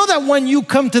things. You know that when you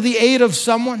come to the aid of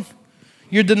someone,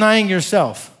 you're denying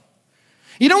yourself.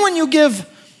 You know when you give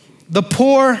the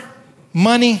poor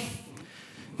money,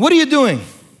 what are you doing?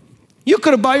 You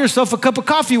could have bought yourself a cup of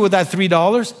coffee with that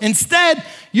 $3. Instead,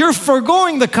 you're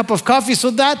forgoing the cup of coffee so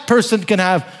that person can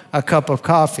have a cup of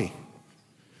coffee.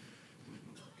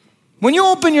 When you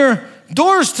open your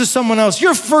doors to someone else,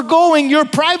 you're forgoing your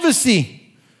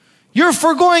privacy. You're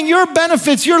forgoing your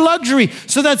benefits, your luxury,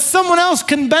 so that someone else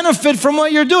can benefit from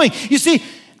what you're doing. You see,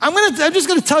 I'm just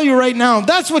going to tell you right now,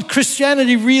 that's what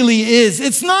Christianity really is.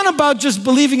 It's not about just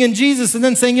believing in Jesus and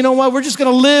then saying, you know what, we're just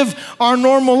going to live our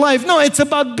normal life. No, it's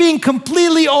about being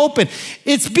completely open.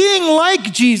 It's being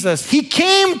like Jesus. He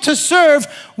came to serve.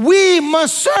 We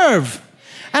must serve.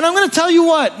 And I'm going to tell you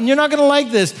what, and you're not going to like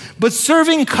this, but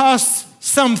serving costs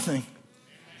something.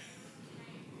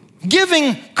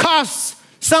 Giving costs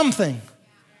something.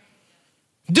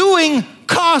 Doing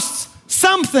costs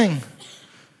something.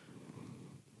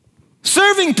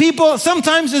 Serving people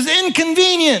sometimes is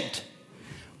inconvenient,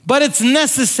 but it's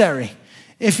necessary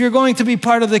if you're going to be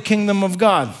part of the kingdom of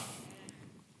God.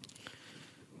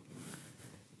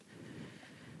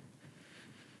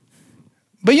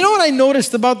 But you know what I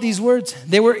noticed about these words?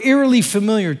 They were eerily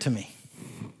familiar to me.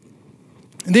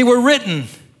 They were written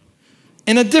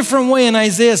in a different way in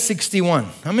Isaiah 61.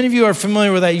 How many of you are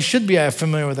familiar with that? You should be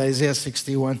familiar with Isaiah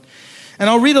 61. And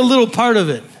I'll read a little part of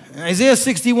it. Isaiah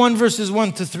 61 verses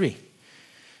 1 to 3.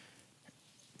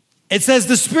 It says,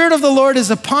 the Spirit of the Lord is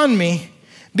upon me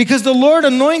because the Lord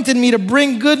anointed me to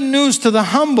bring good news to the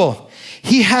humble.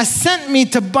 He has sent me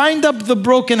to bind up the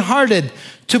brokenhearted,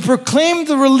 to proclaim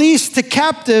the release to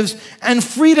captives and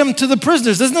freedom to the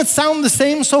prisoners. Doesn't it sound the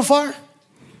same so far?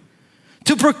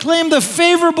 To proclaim the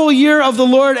favorable year of the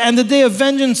Lord and the day of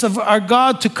vengeance of our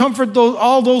God, to comfort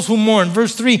all those who mourn.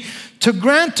 Verse 3, to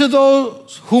grant to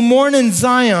those who mourn in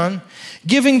Zion,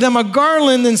 giving them a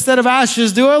garland instead of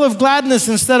ashes, the oil of gladness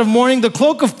instead of mourning, the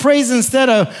cloak of praise instead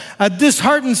of a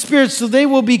disheartened spirit, so they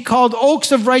will be called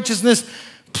oaks of righteousness,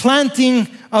 planting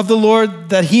of the Lord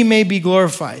that he may be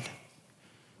glorified.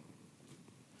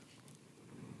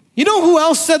 You know who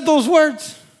else said those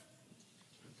words?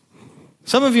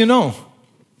 Some of you know.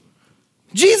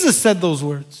 Jesus said those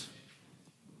words.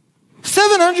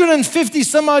 750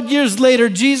 some odd years later,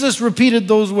 Jesus repeated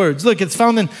those words. Look, it's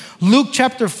found in Luke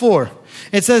chapter 4.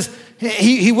 It says,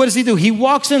 what does he do? He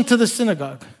walks into the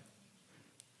synagogue,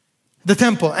 the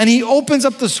temple, and he opens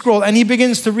up the scroll and he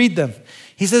begins to read them.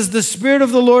 He says, the Spirit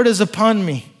of the Lord is upon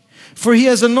me, for he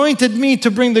has anointed me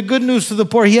to bring the good news to the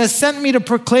poor. He has sent me to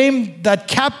proclaim that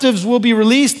captives will be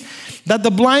released, that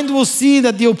the blind will see,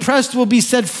 that the oppressed will be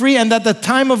set free, and that the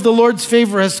time of the Lord's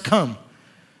favor has come.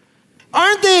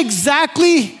 Aren't they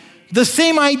exactly the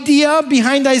same idea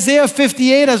behind Isaiah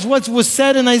 58 as what was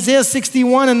said in Isaiah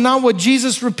 61 and not what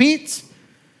Jesus repeats?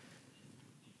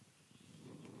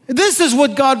 This is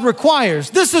what God requires.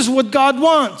 This is what God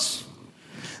wants.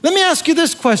 Let me ask you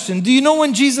this question. Do you know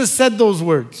when Jesus said those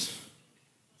words?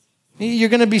 You're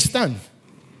going to be stunned.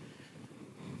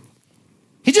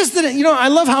 He just didn't, I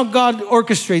love how God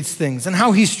orchestrates things and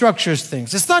how he structures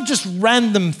things. It's not just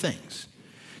random things.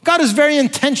 God is very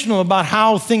intentional about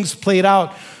how things played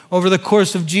out over the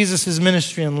course of Jesus'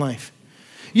 ministry and life.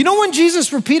 You know when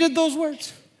Jesus repeated those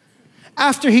words?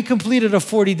 After he completed a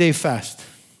 40-day fast.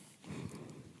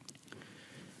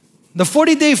 The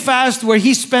 40-day fast where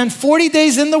he spent 40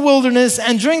 days in the wilderness,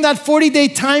 and during that 40-day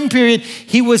time period,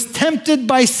 he was tempted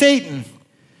by Satan.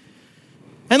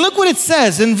 And look what it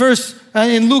says in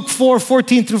Luke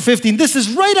 4:14 through 15. This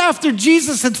is right after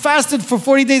Jesus had fasted for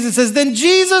 40 days. It says, then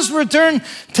Jesus returned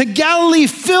to Galilee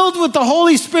filled with the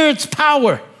Holy Spirit's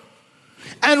power.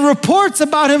 And reports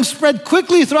about him spread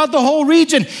quickly throughout the whole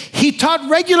region. He taught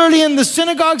regularly in the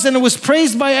synagogues and it was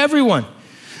praised by everyone.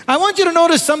 I want you to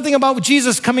notice something about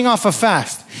Jesus coming off a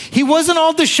fast. He wasn't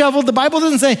all disheveled. The Bible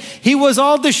doesn't say he was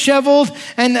all disheveled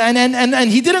and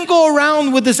he didn't go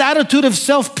around with this attitude of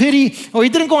self-pity, or he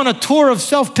didn't go on a tour of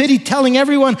self-pity telling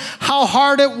everyone how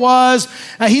hard it was.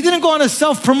 He didn't go on a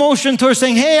self-promotion tour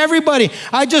saying, hey, everybody,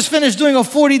 I just finished doing a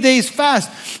 40 days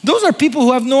fast. Those are people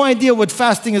who have no idea what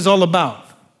fasting is all about.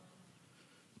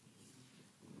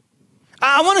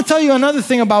 I want to tell you another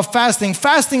thing about fasting.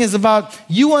 Fasting is about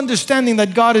you understanding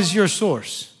that God is your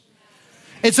source.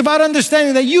 It's about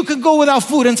understanding that you could go without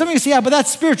food. And some of you say, yeah, but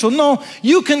that's spiritual. No,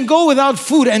 you can go without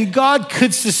food and God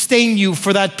could sustain you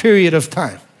for that period of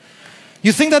time.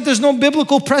 You think that there's no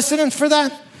biblical precedent for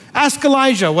that? Ask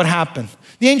Elijah what happened.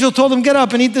 The angel told him, get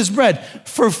up and eat this bread.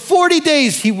 For 40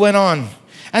 days he went on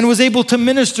and was able to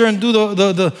minister and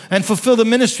do and fulfill the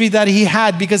ministry that he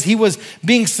had because he was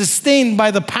being sustained by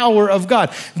the power of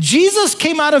God. Jesus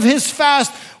came out of his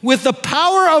fast with the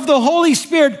power of the Holy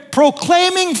Spirit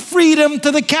proclaiming freedom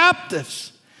to the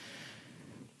captives.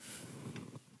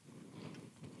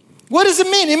 What does it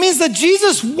mean? It means that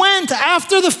Jesus went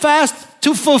after the fast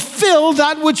to fulfill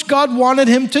that which God wanted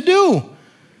him to do.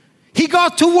 He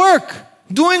got to work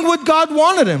doing what God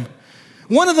wanted him.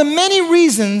 One of the many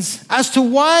reasons as to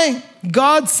why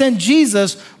God sent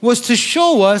Jesus was to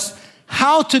show us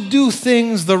how to do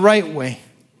things the right way.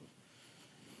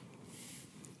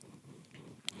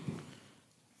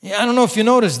 Yeah, I don't know if you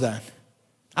noticed that.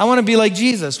 I want to be like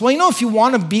Jesus. Well, if you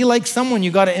want to be like someone,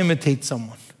 you got to imitate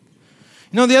someone.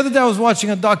 The other day I was watching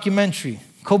a documentary,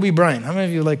 Kobe Bryant. How many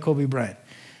of you like Kobe Bryant?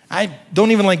 I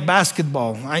don't even like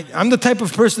basketball. I'm the type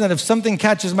of person that if something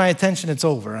catches my attention, it's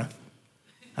over. Huh?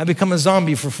 I become a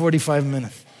zombie for 45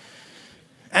 minutes.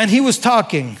 And he was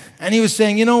talking, and he was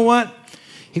saying, you know what?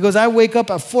 He goes, I wake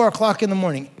up at 4 o'clock in the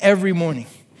morning, every morning,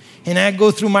 and I go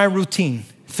through my routine.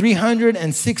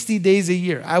 360 days a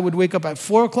year. I would wake up at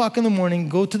 4 o'clock in the morning,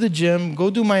 go to the gym, go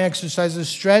do my exercises,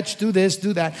 stretch, do this,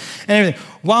 do that, and everything.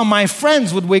 While my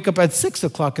friends would wake up at 6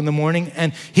 o'clock in the morning,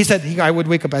 and he said I would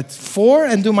wake up at 4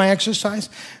 and do my exercise,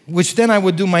 which then I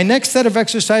would do my next set of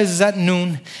exercises at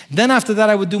noon. Then after that,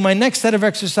 I would do my next set of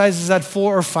exercises at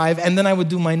 4 or 5, and then I would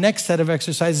do my next set of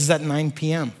exercises at 9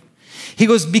 p.m. He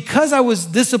goes, because I was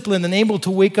disciplined and able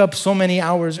to wake up so many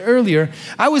hours earlier,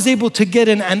 I was able to get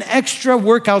in an extra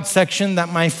workout section that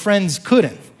my friends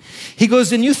couldn't. He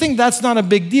goes, and you think that's not a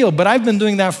big deal, but I've been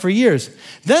doing that for years.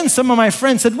 Then some of my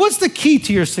friends said, what's the key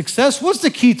to your success? What's the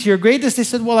key to your greatness? They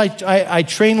said, well, I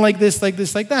train like this, like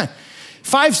that.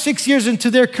 5-6 years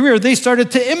into their career, they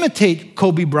started to imitate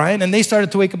Kobe Bryant, and they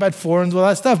started to wake up at 4 and do all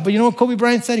that stuff. But you know what Kobe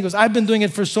Bryant said? He goes, I've been doing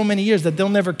it for so many years that they'll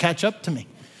never catch up to me.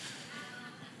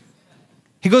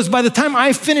 He goes, by the time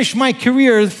I finish my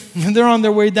career, they're on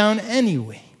their way down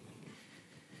anyway.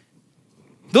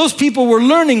 Those people were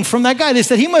learning from that guy. They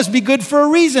said, he must be good for a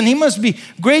reason. He must be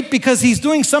great because he's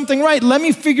doing something right. Let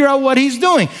me figure out what he's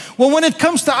doing. Well, when it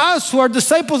comes to us who are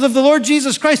disciples of the Lord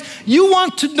Jesus Christ, you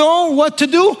want to know what to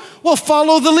do? Well,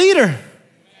 follow the leader.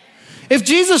 If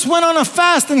Jesus went on a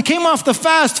fast and came off the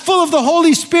fast full of the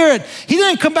Holy Spirit, he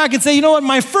didn't come back and say, you know what,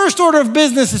 my first order of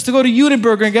business is to go to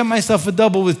Udenburger and get myself a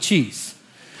double with cheese.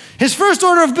 His first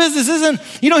order of business isn't,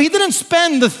 he didn't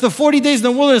spend the 40 days in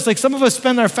the wilderness like some of us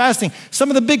spend our fasting.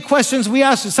 Some of the big questions we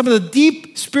ask, some of the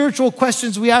deep spiritual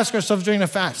questions we ask ourselves during the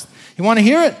fast. You want to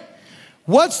hear it?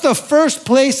 What's the first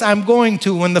place I'm going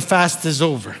to when the fast is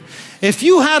over? If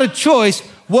you had a choice,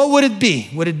 what would it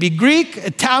be? Would it be Greek,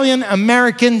 Italian,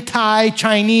 American, Thai,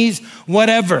 Chinese,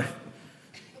 whatever?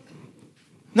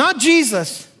 Not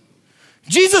Jesus.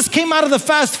 Jesus came out of the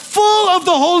fast full of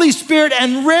the Holy Spirit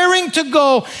and raring to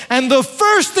go. And the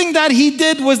first thing that he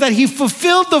did was that he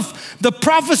fulfilled the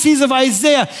prophecies of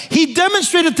Isaiah. He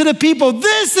demonstrated to the people,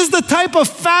 this is the type of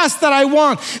fast that I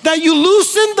want. That you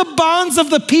loosen the bonds of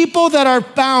the people that are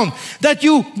bound. That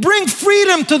you bring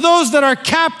freedom to those that are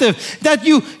captive. That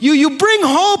you bring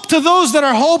hope to those that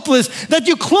are hopeless. That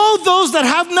you clothe those that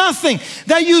have nothing.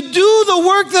 That you do the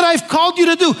work that I've called you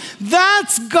to do.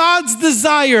 That's God's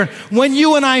desire when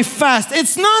you and I fast.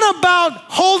 It's not about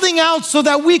holding out so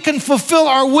that we can fulfill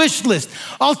our wish list.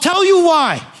 I'll tell you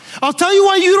why. I'll tell you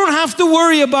why you don't have to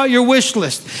worry about your wish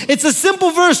list. It's a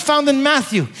simple verse found in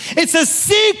Matthew. It says,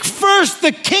 seek first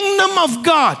the kingdom of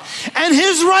God and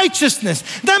his righteousness.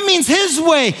 That means his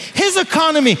way, his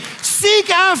economy.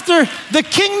 Seek after the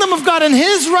kingdom of God and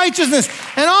his righteousness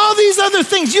and all these other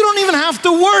things. You don't even have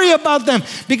to worry about them,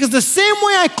 because the same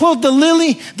way I clothe the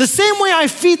lily, the same way I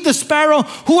feed the sparrow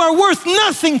who are worth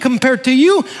nothing compared to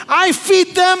you, I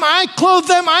feed them, I clothe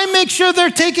them, I make sure they're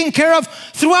taken care of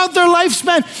throughout their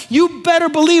lifespan. You better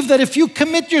believe that if you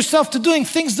commit yourself to doing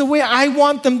things the way I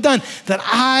want them done, that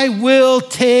I will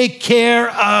take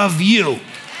care of you.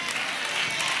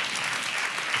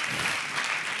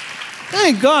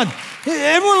 Thank God.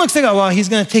 Everyone looks like, oh, well, he's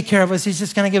going to take care of us. He's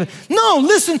just going to give it. No,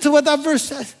 listen to what that verse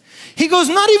says. He goes,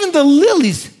 not even the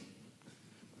lilies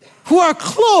who are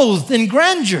clothed in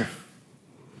grandeur.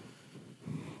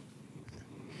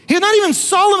 He's not even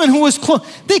Solomon who was clothed.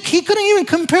 He couldn't even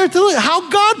compare it to lilies. How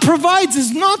God provides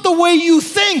is not the way you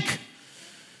think.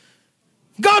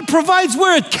 God provides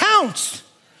where it counts.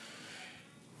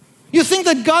 You think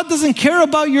that God doesn't care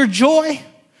about your joy?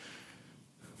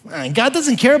 God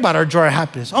doesn't care about our joy or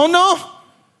happiness. Oh no,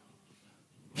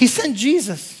 he sent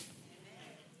Jesus.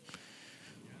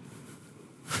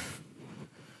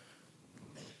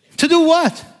 To do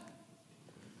what?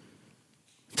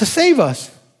 To save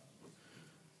us.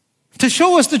 To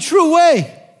show us the true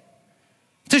way.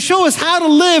 To show us how to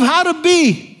live, how to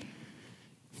be.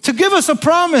 To give us a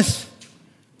promise.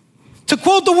 To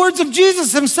quote the words of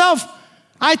Jesus himself,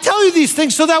 I tell you these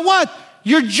things so that what?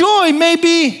 Your joy may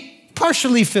be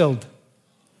partially filled,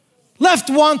 left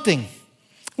wanting,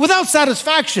 without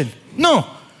satisfaction. No,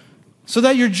 so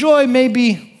that your joy may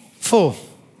be full.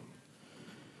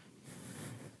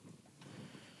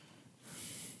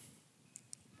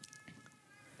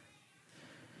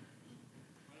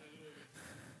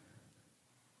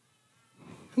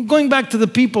 Going back to the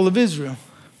people of Israel,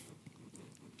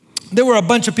 there were a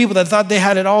bunch of people that thought they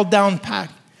had it all down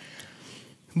packed,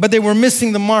 but they were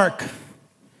missing the mark.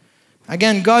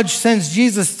 Again, God sends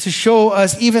Jesus to show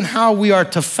us even how we are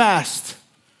to fast.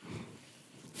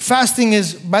 Fasting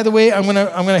is, by the way, I'm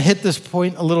gonna hit this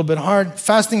point a little bit hard.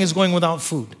 Fasting is going without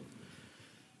food.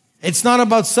 It's not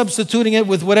about substituting it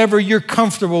with whatever you're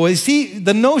comfortable with. See,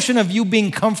 the notion of you being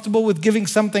comfortable with giving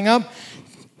something up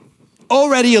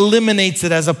already eliminates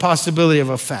it as a possibility of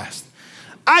a fast.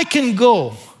 I can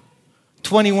go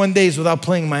 21 days without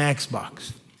playing my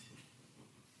Xbox.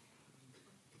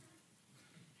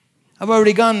 I've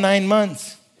already gone 9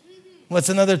 months. What's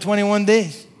another 21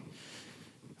 days?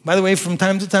 By the way, from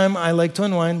time to time, I like to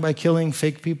unwind by killing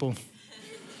fake people.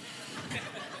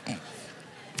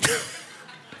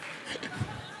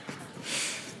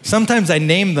 Sometimes I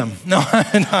name them. No,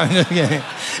 I'm just kidding.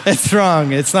 It's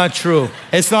wrong. It's not true.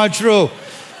 It's not true.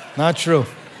 Not true.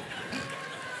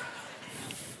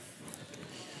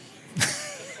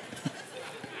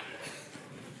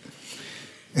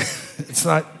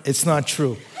 It's not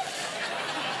true.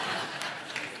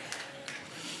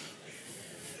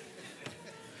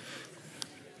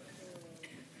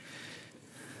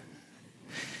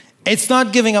 It's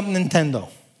not giving up Nintendo.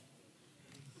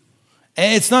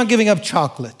 It's not giving up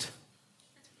chocolate.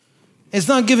 It's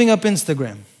not giving up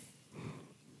Instagram.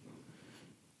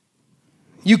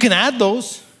 You can add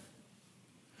those.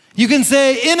 You can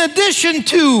say, in addition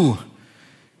to,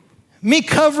 Me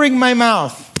covering my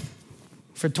mouth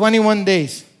for 21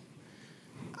 days.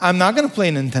 I'm not going to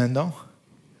play Nintendo.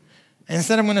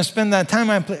 Instead, I'm going to spend that time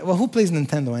well, who plays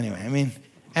Nintendo anyway? I mean,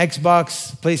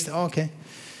 Xbox, PlayStation, okay.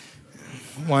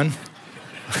 1,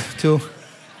 2,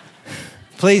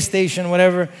 PlayStation,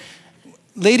 whatever.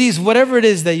 Ladies, whatever it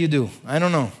is that you do, I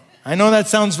don't know. I know that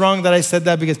sounds wrong that I said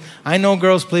that because I know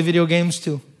girls play video games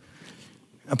too.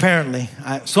 Apparently.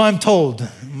 So I'm told.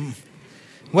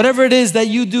 Whatever it is that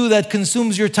you do that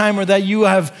consumes your time or that you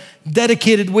have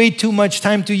dedicated way too much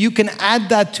time to, you can add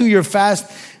that to your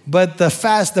fast. But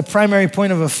the primary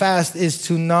point of a fast is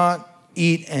to not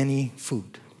eat any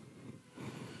food.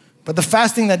 But the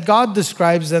fasting that God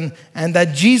describes and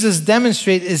that Jesus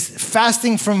demonstrates is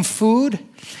fasting from food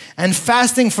and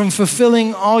fasting from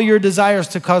fulfilling all your desires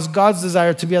to cause God's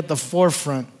desire to be at the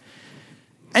forefront.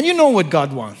 And you know what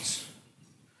God wants.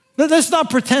 Let's not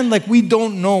pretend like we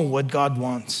don't know what God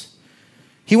wants.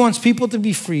 He wants people to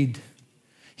be freed.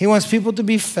 He wants people to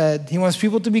be fed. He wants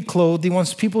people to be clothed. He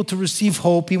wants people to receive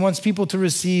hope. He wants people to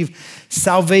receive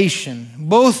salvation,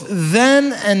 both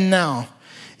then and now.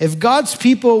 If God's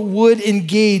people would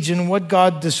engage in what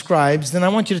God describes, then I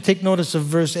want you to take notice of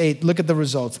verse 8. Look at the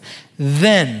results.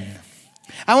 Then.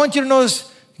 I want you to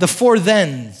notice the 4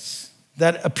 thens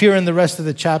that appear in the rest of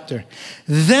the chapter.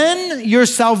 Then your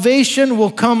salvation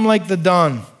will come like the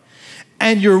dawn,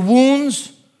 and your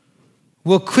wounds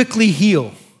will quickly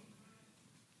heal.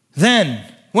 Then.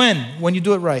 When? When you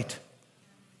do it right.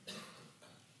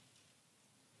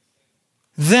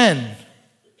 Then.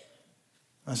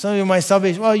 Some of you, my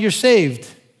salvation, well, you're saved,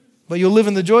 but you'll live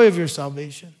in the joy of your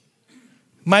salvation.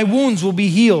 My wounds will be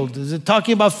healed. Is it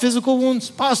talking about physical wounds?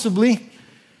 Possibly.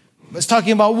 But it's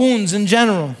talking about wounds in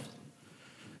general.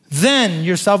 Then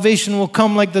your salvation will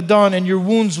come like the dawn and your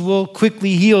wounds will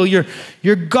quickly heal.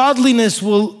 Your godliness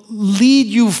will lead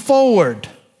you forward.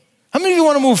 How many of you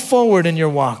want to move forward in your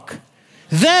walk?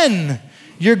 Then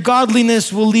your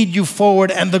godliness will lead you forward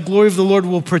and the glory of the Lord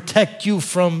will protect you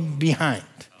from behind.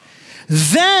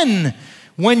 Then,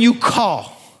 when you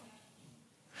call.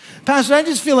 Pastor, I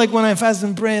just feel like when I fast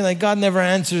and pray, like God never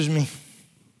answers me.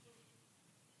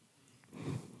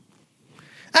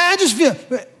 I just feel,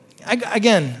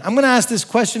 again, I'm going to ask this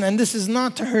question, and this is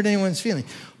not to hurt anyone's feeling.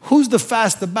 Who's the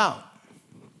fast about?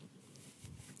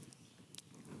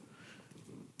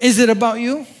 Is it about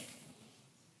you?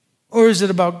 Or is it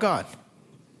about God?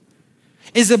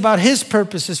 Is it about His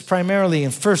purposes primarily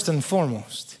and first and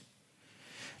foremost?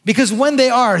 Because when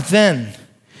they are, then,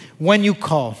 when you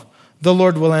call, the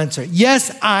Lord will answer,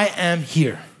 yes, I am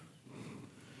here.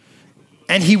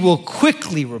 And He will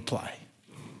quickly reply.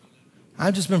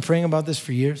 I've just been praying about this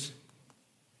for years.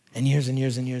 And years and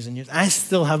years and years and years. I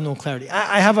still have no clarity.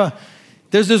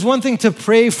 There's one thing to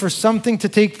pray for something to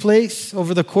take place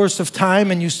over the course of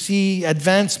time and you see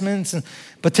advancements,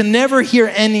 but to never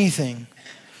hear anything,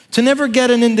 to never get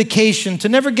an indication, to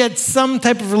never get some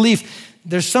type of relief,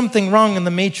 there's something wrong in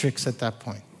the matrix at that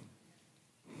point.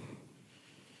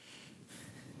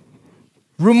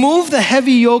 Remove the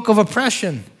heavy yoke of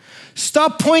oppression.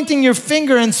 Stop pointing your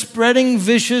finger and spreading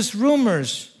vicious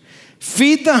rumors.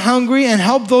 Feed the hungry and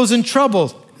help those in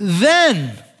trouble.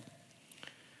 Then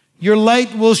your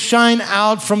light will shine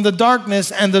out from the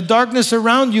darkness, and the darkness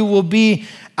around you will be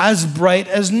as bright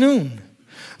as noon.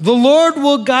 The Lord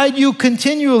will guide you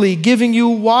continually, giving you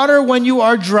water when you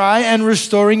are dry and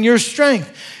restoring your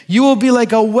strength. You will be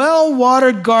like a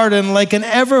well-watered garden, like an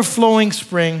ever-flowing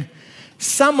spring.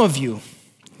 Some of you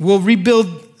will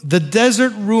rebuild the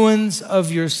desert ruins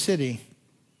of your city.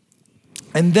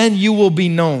 And then you will be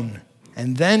known.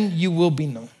 And then you will be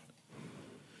known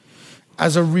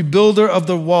as a rebuilder of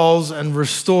the walls and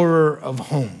restorer of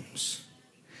homes.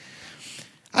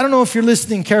 I don't know if you're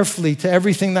listening carefully to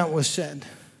everything that was said.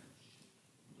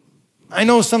 I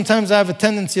know sometimes I have a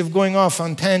tendency of going off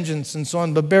on tangents and so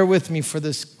on, but bear with me for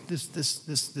this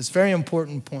very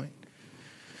important point.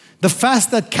 The fast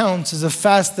that counts is a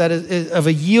fast that is of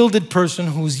a yielded person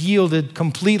who's yielded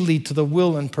completely to the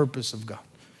will and purpose of God.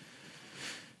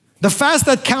 The fast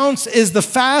that counts is the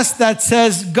fast that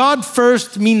says, God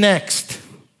first, me next.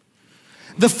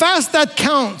 The fast that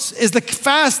counts is the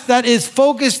fast that is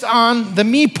focused on the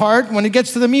me part. When it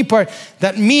gets to the me part,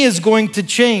 that me is going to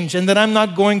change and that I'm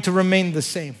not going to remain the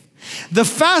same. The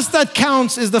fast that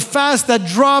counts is the fast that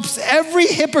drops every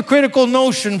hypocritical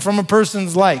notion from a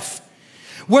person's life,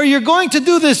 where you're going to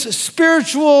do this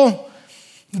spiritual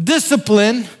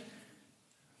discipline,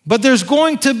 but there's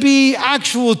going to be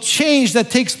actual change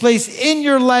that takes place in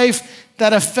your life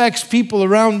that affects people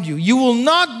around you. You will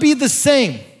not be the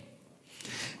same.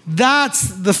 That's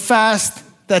the fast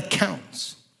that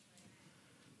counts.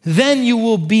 then you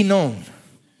will be known.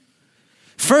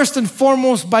 First and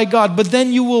foremost by God, but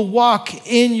then you will walk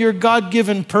in your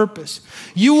God-given purpose.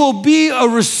 You will be a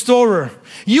restorer.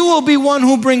 You will be one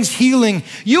who brings healing.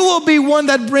 You will be one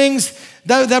that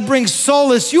brings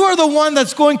solace. You are the one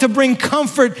that's going to bring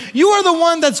comfort. You are the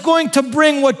one that's going to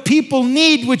bring what people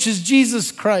need, which is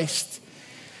Jesus Christ.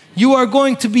 You are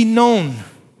going to be known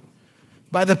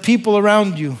by the people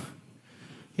around you.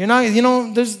 You're not,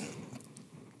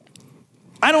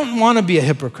 I don't want to be a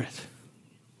hypocrite.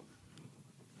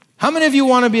 How many of you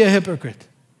want to be a hypocrite?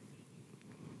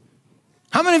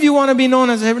 How many of you want to be known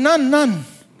as a hypocrite? None.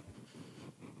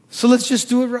 So let's just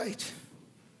do it right.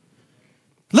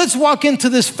 Let's walk into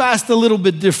this fast a little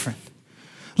bit different.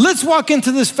 Let's walk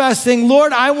into this fast saying,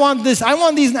 Lord, I want this. I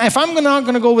want these. If I'm not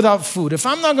going to go without food, if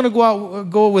I'm not going to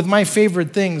go with my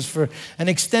favorite things for an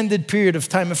extended period of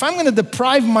time, if I'm going to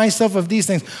deprive myself of these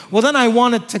things, well, then I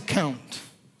want it to count.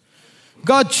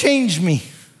 God, change me.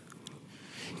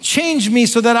 Change me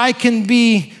so that I can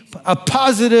be of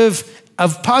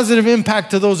positive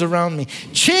impact to those around me.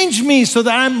 Change me so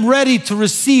that I'm ready to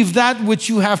receive that which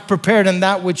you have prepared and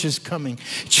that which is coming.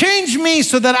 Change me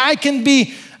so that I can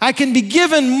be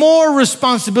given more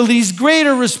responsibilities,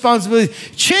 greater responsibilities.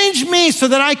 Change me so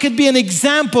that I could be an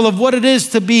example of what it is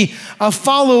to be a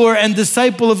follower and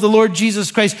disciple of the Lord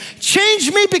Jesus Christ.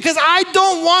 Change me because I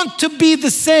don't want to be the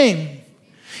same.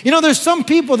 There's some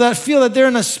people that feel that they're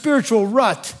in a spiritual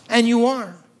rut, and you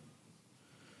are.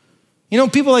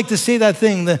 People like to say that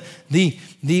thing,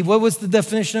 what was the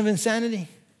definition of insanity?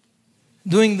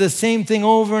 Doing the same thing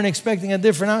over and expecting a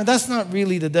different outcome. That's not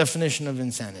really the definition of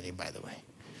insanity, by the way.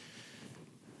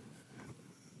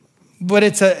 But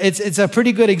it's a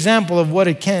pretty good example of what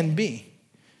it can be.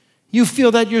 You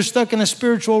feel that you're stuck in a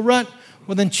spiritual rut,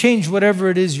 well then change whatever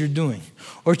it is you're doing.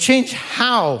 Or change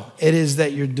how it is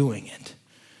that you're doing it.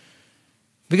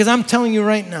 Because I'm telling you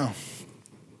right now,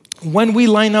 when we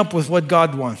line up with what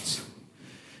God wants,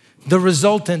 the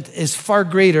resultant is far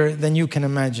greater than you can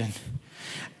imagine.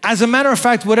 As a matter of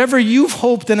fact, whatever you've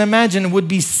hoped and imagined would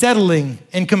be settling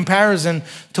in comparison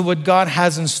to what God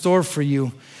has in store for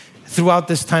you throughout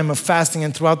this time of fasting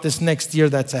and throughout this next year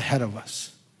that's ahead of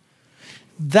us.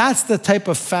 That's the type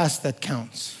of fast that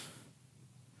counts.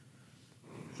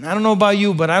 And I don't know about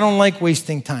you, but I don't like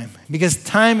wasting time because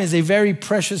time is a very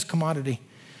precious commodity.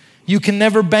 You can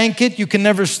never bank it. You can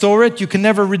never store it. You can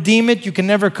never redeem it. You can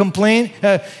never complain.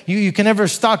 You can never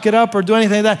stock it up or do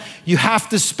anything like that. You have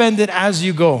to spend it as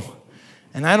you go.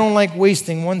 And I don't like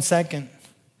wasting 1 second.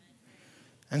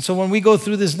 And so when we go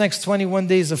through this next 21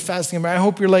 days of fasting, I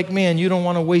hope you're like me and you don't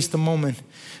want to waste a moment.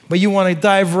 But you want to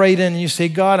dive right in and you say,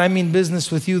 God, I mean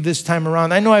business with you this time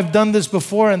around. I know I've done this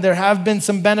before and there have been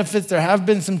some benefits. There have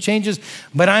been some changes.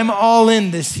 But I'm all in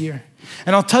this year.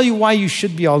 And I'll tell you why you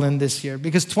should be all in this year.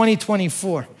 Because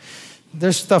 2024,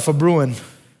 there's stuff a-brewing.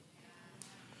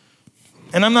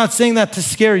 And I'm not saying that to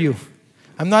scare you.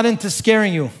 I'm not into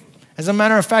scaring you. As a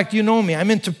matter of fact, you know me. I'm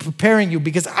into preparing you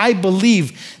because I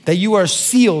believe that you are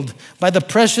sealed by the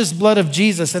precious blood of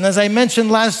Jesus. And as I mentioned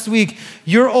last week,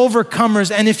 you're overcomers.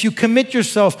 And if you commit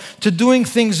yourself to doing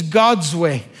things God's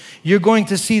way, you're going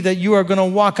to see that you are going to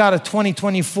walk out of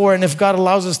 2024, and if God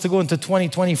allows us to go into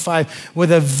 2025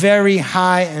 with a very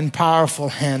high and powerful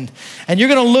hand. And you're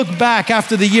going to look back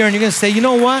after the year and you're going to say, you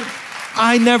know what?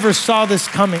 I never saw this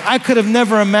coming. I could have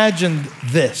never imagined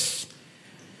this.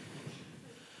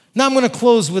 Now I'm going to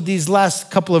close with these last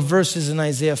couple of verses in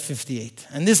Isaiah 58.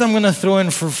 And this I'm going to throw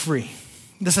in for free.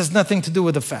 This has nothing to do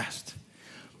with the fast.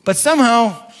 But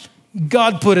somehow,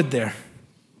 God put it there.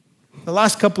 The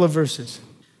last couple of verses.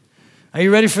 Are you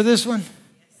ready for this one?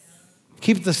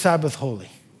 Keep the Sabbath holy.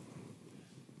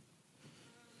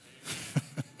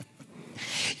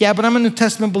 Yeah, but I'm a New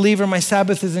Testament believer. My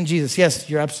Sabbath is in Jesus. Yes,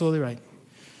 you're absolutely right.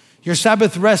 Your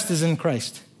Sabbath rest is in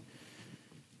Christ.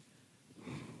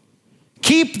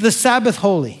 Keep the Sabbath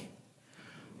holy.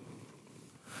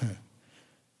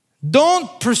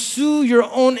 Don't pursue your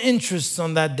own interests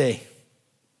on that day.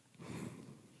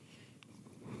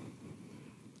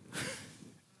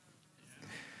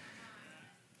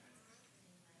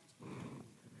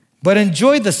 But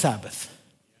enjoy the Sabbath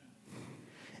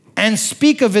and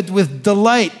speak of it with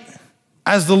delight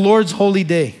as the Lord's holy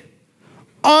day.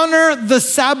 Honor the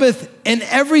Sabbath in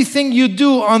everything you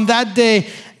do on that day,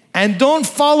 and don't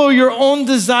follow your own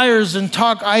desires and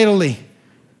talk idly.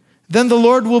 Then the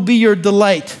Lord will be your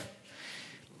delight,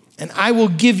 and I will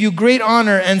give you great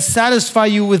honor and satisfy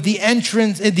you with the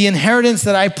inheritance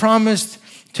that I promised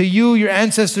to you, your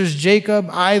ancestors, Jacob.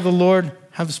 I, the Lord,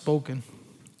 have spoken.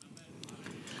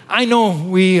 I know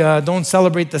we don't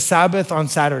celebrate the Sabbath on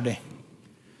Saturday.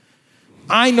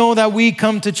 I know that we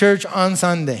come to church on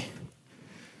Sunday.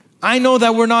 I know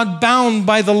that we're not bound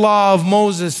by the law of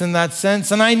Moses in that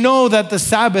sense. And I know that the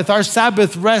Sabbath, our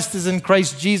Sabbath rest is in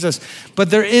Christ Jesus.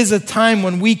 But there is a time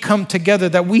when we come together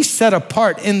that we set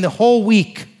apart in the whole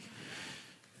week.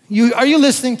 Are you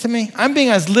listening to me? I'm being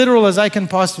as literal as I can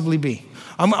possibly be.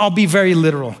 I'll be very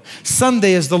literal.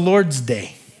 Sunday is the Lord's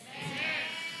day.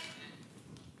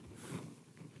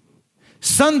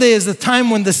 Sunday is the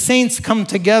time when the saints come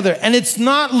together, and it's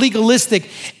not legalistic.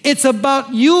 It's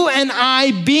about you and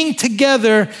I being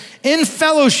together in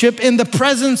fellowship in the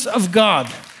presence of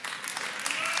God.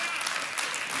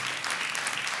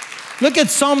 Look at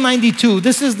Psalm 92.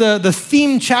 This is the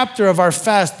theme chapter of our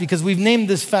fast because we've named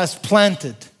this fast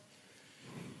Planted.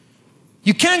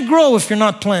 You can't grow if you're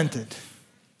not planted.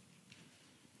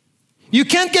 You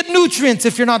can't get nutrients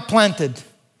if you're not planted.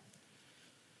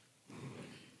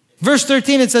 Verse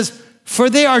 13, it says, "For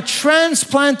they are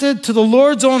transplanted to the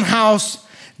Lord's own house.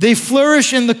 They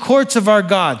flourish in the courts of our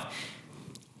God,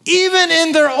 even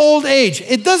in their old age."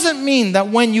 It doesn't mean that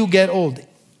when you get old.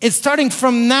 It's starting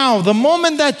from now, the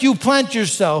moment that you plant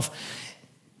yourself,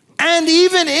 and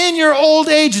even in your old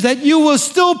age, that you will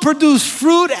still produce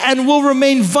fruit and will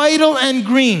remain vital and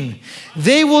green.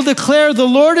 They will declare, "The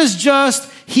Lord is just.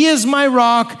 He is my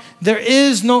rock. There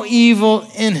is no evil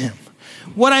in him."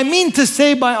 What I mean to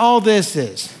say by all this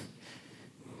is,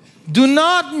 do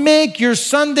not make your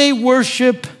Sunday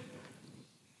worship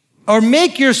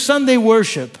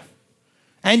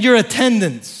and your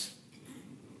attendance.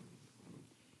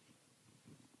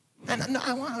 And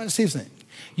I want to say something.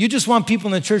 You just want people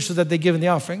in the church so that they give in the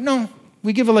offering. No,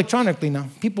 we give electronically now.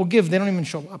 People give, they don't even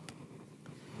show up.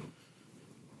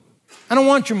 I don't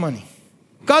want your money.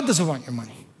 God doesn't want your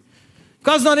money.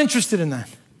 God's not interested in that.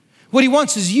 What he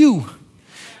wants is you.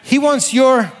 He wants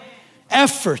your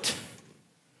effort.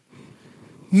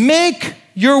 Make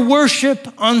your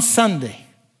worship on Sunday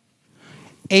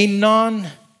a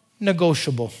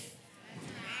non-negotiable.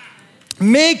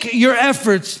 Make your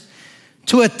efforts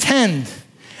to attend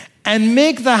and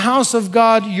make the house of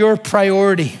God your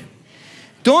priority.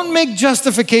 Don't make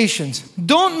justifications.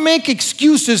 Don't make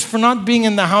excuses for not being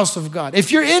in the house of God.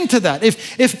 If you're into that,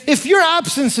 if your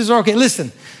absences are okay,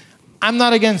 listen, I'm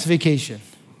not against vacation.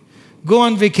 Go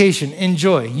on vacation,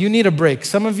 enjoy. You need a break.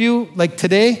 Some of you, like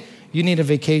today, you need a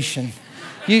vacation.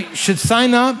 You should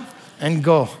sign up and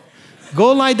go.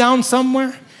 Go lie down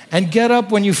somewhere and get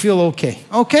up when you feel okay.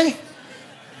 Okay?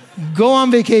 Go on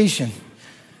vacation.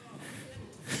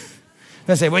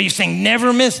 They say, well, you're saying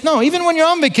never miss? No, even when you're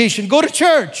on vacation, go to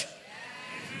church.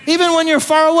 Even when you're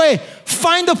far away,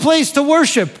 find a place to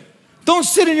worship. Don't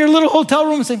sit in your little hotel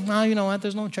room and say, no, you know what,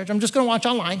 there's no church. I'm just going to watch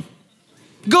online.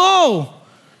 Go.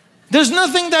 There's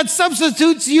nothing that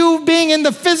substitutes you being in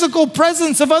the physical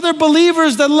presence of other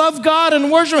believers that love God and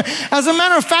worship. As a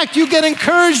matter of fact, you get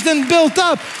encouraged and built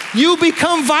up. You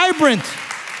become vibrant.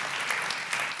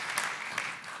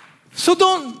 So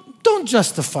don't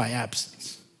justify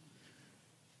absence.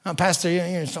 Oh, Pastor,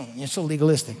 you're so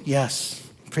legalistic. Yes,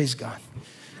 praise God.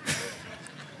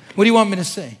 What do you want me to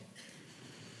say?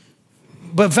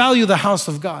 But value the house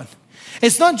of God.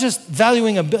 It's not just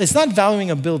valuing a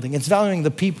building, it's valuing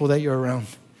the people that you're around.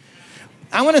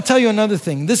 I want to tell you another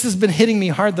thing. This has been hitting me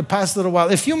hard the past little while.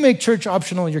 If you make church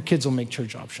optional, your kids will make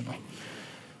church optional.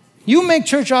 You make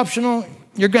church optional,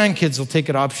 your grandkids will take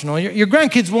it optional. Your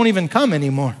grandkids won't even come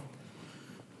anymore.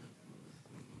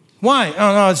 Why?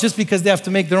 Oh, no, it's just because they have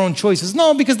to make their own choices.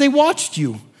 No, because they watched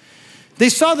you. They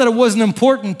saw that it wasn't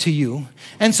important to you.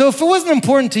 And so if it wasn't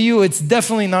important to you, it's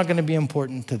definitely not going to be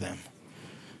important to them.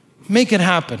 Make it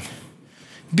happen.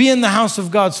 Be in the house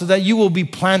of God so that you will be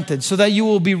planted, so that you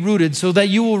will be rooted, so that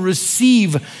you will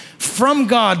receive from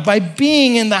God by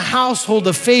being in the household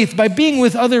of faith, by being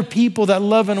with other people that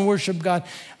love and worship God.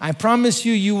 I promise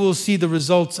you, you will see the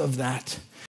results of that.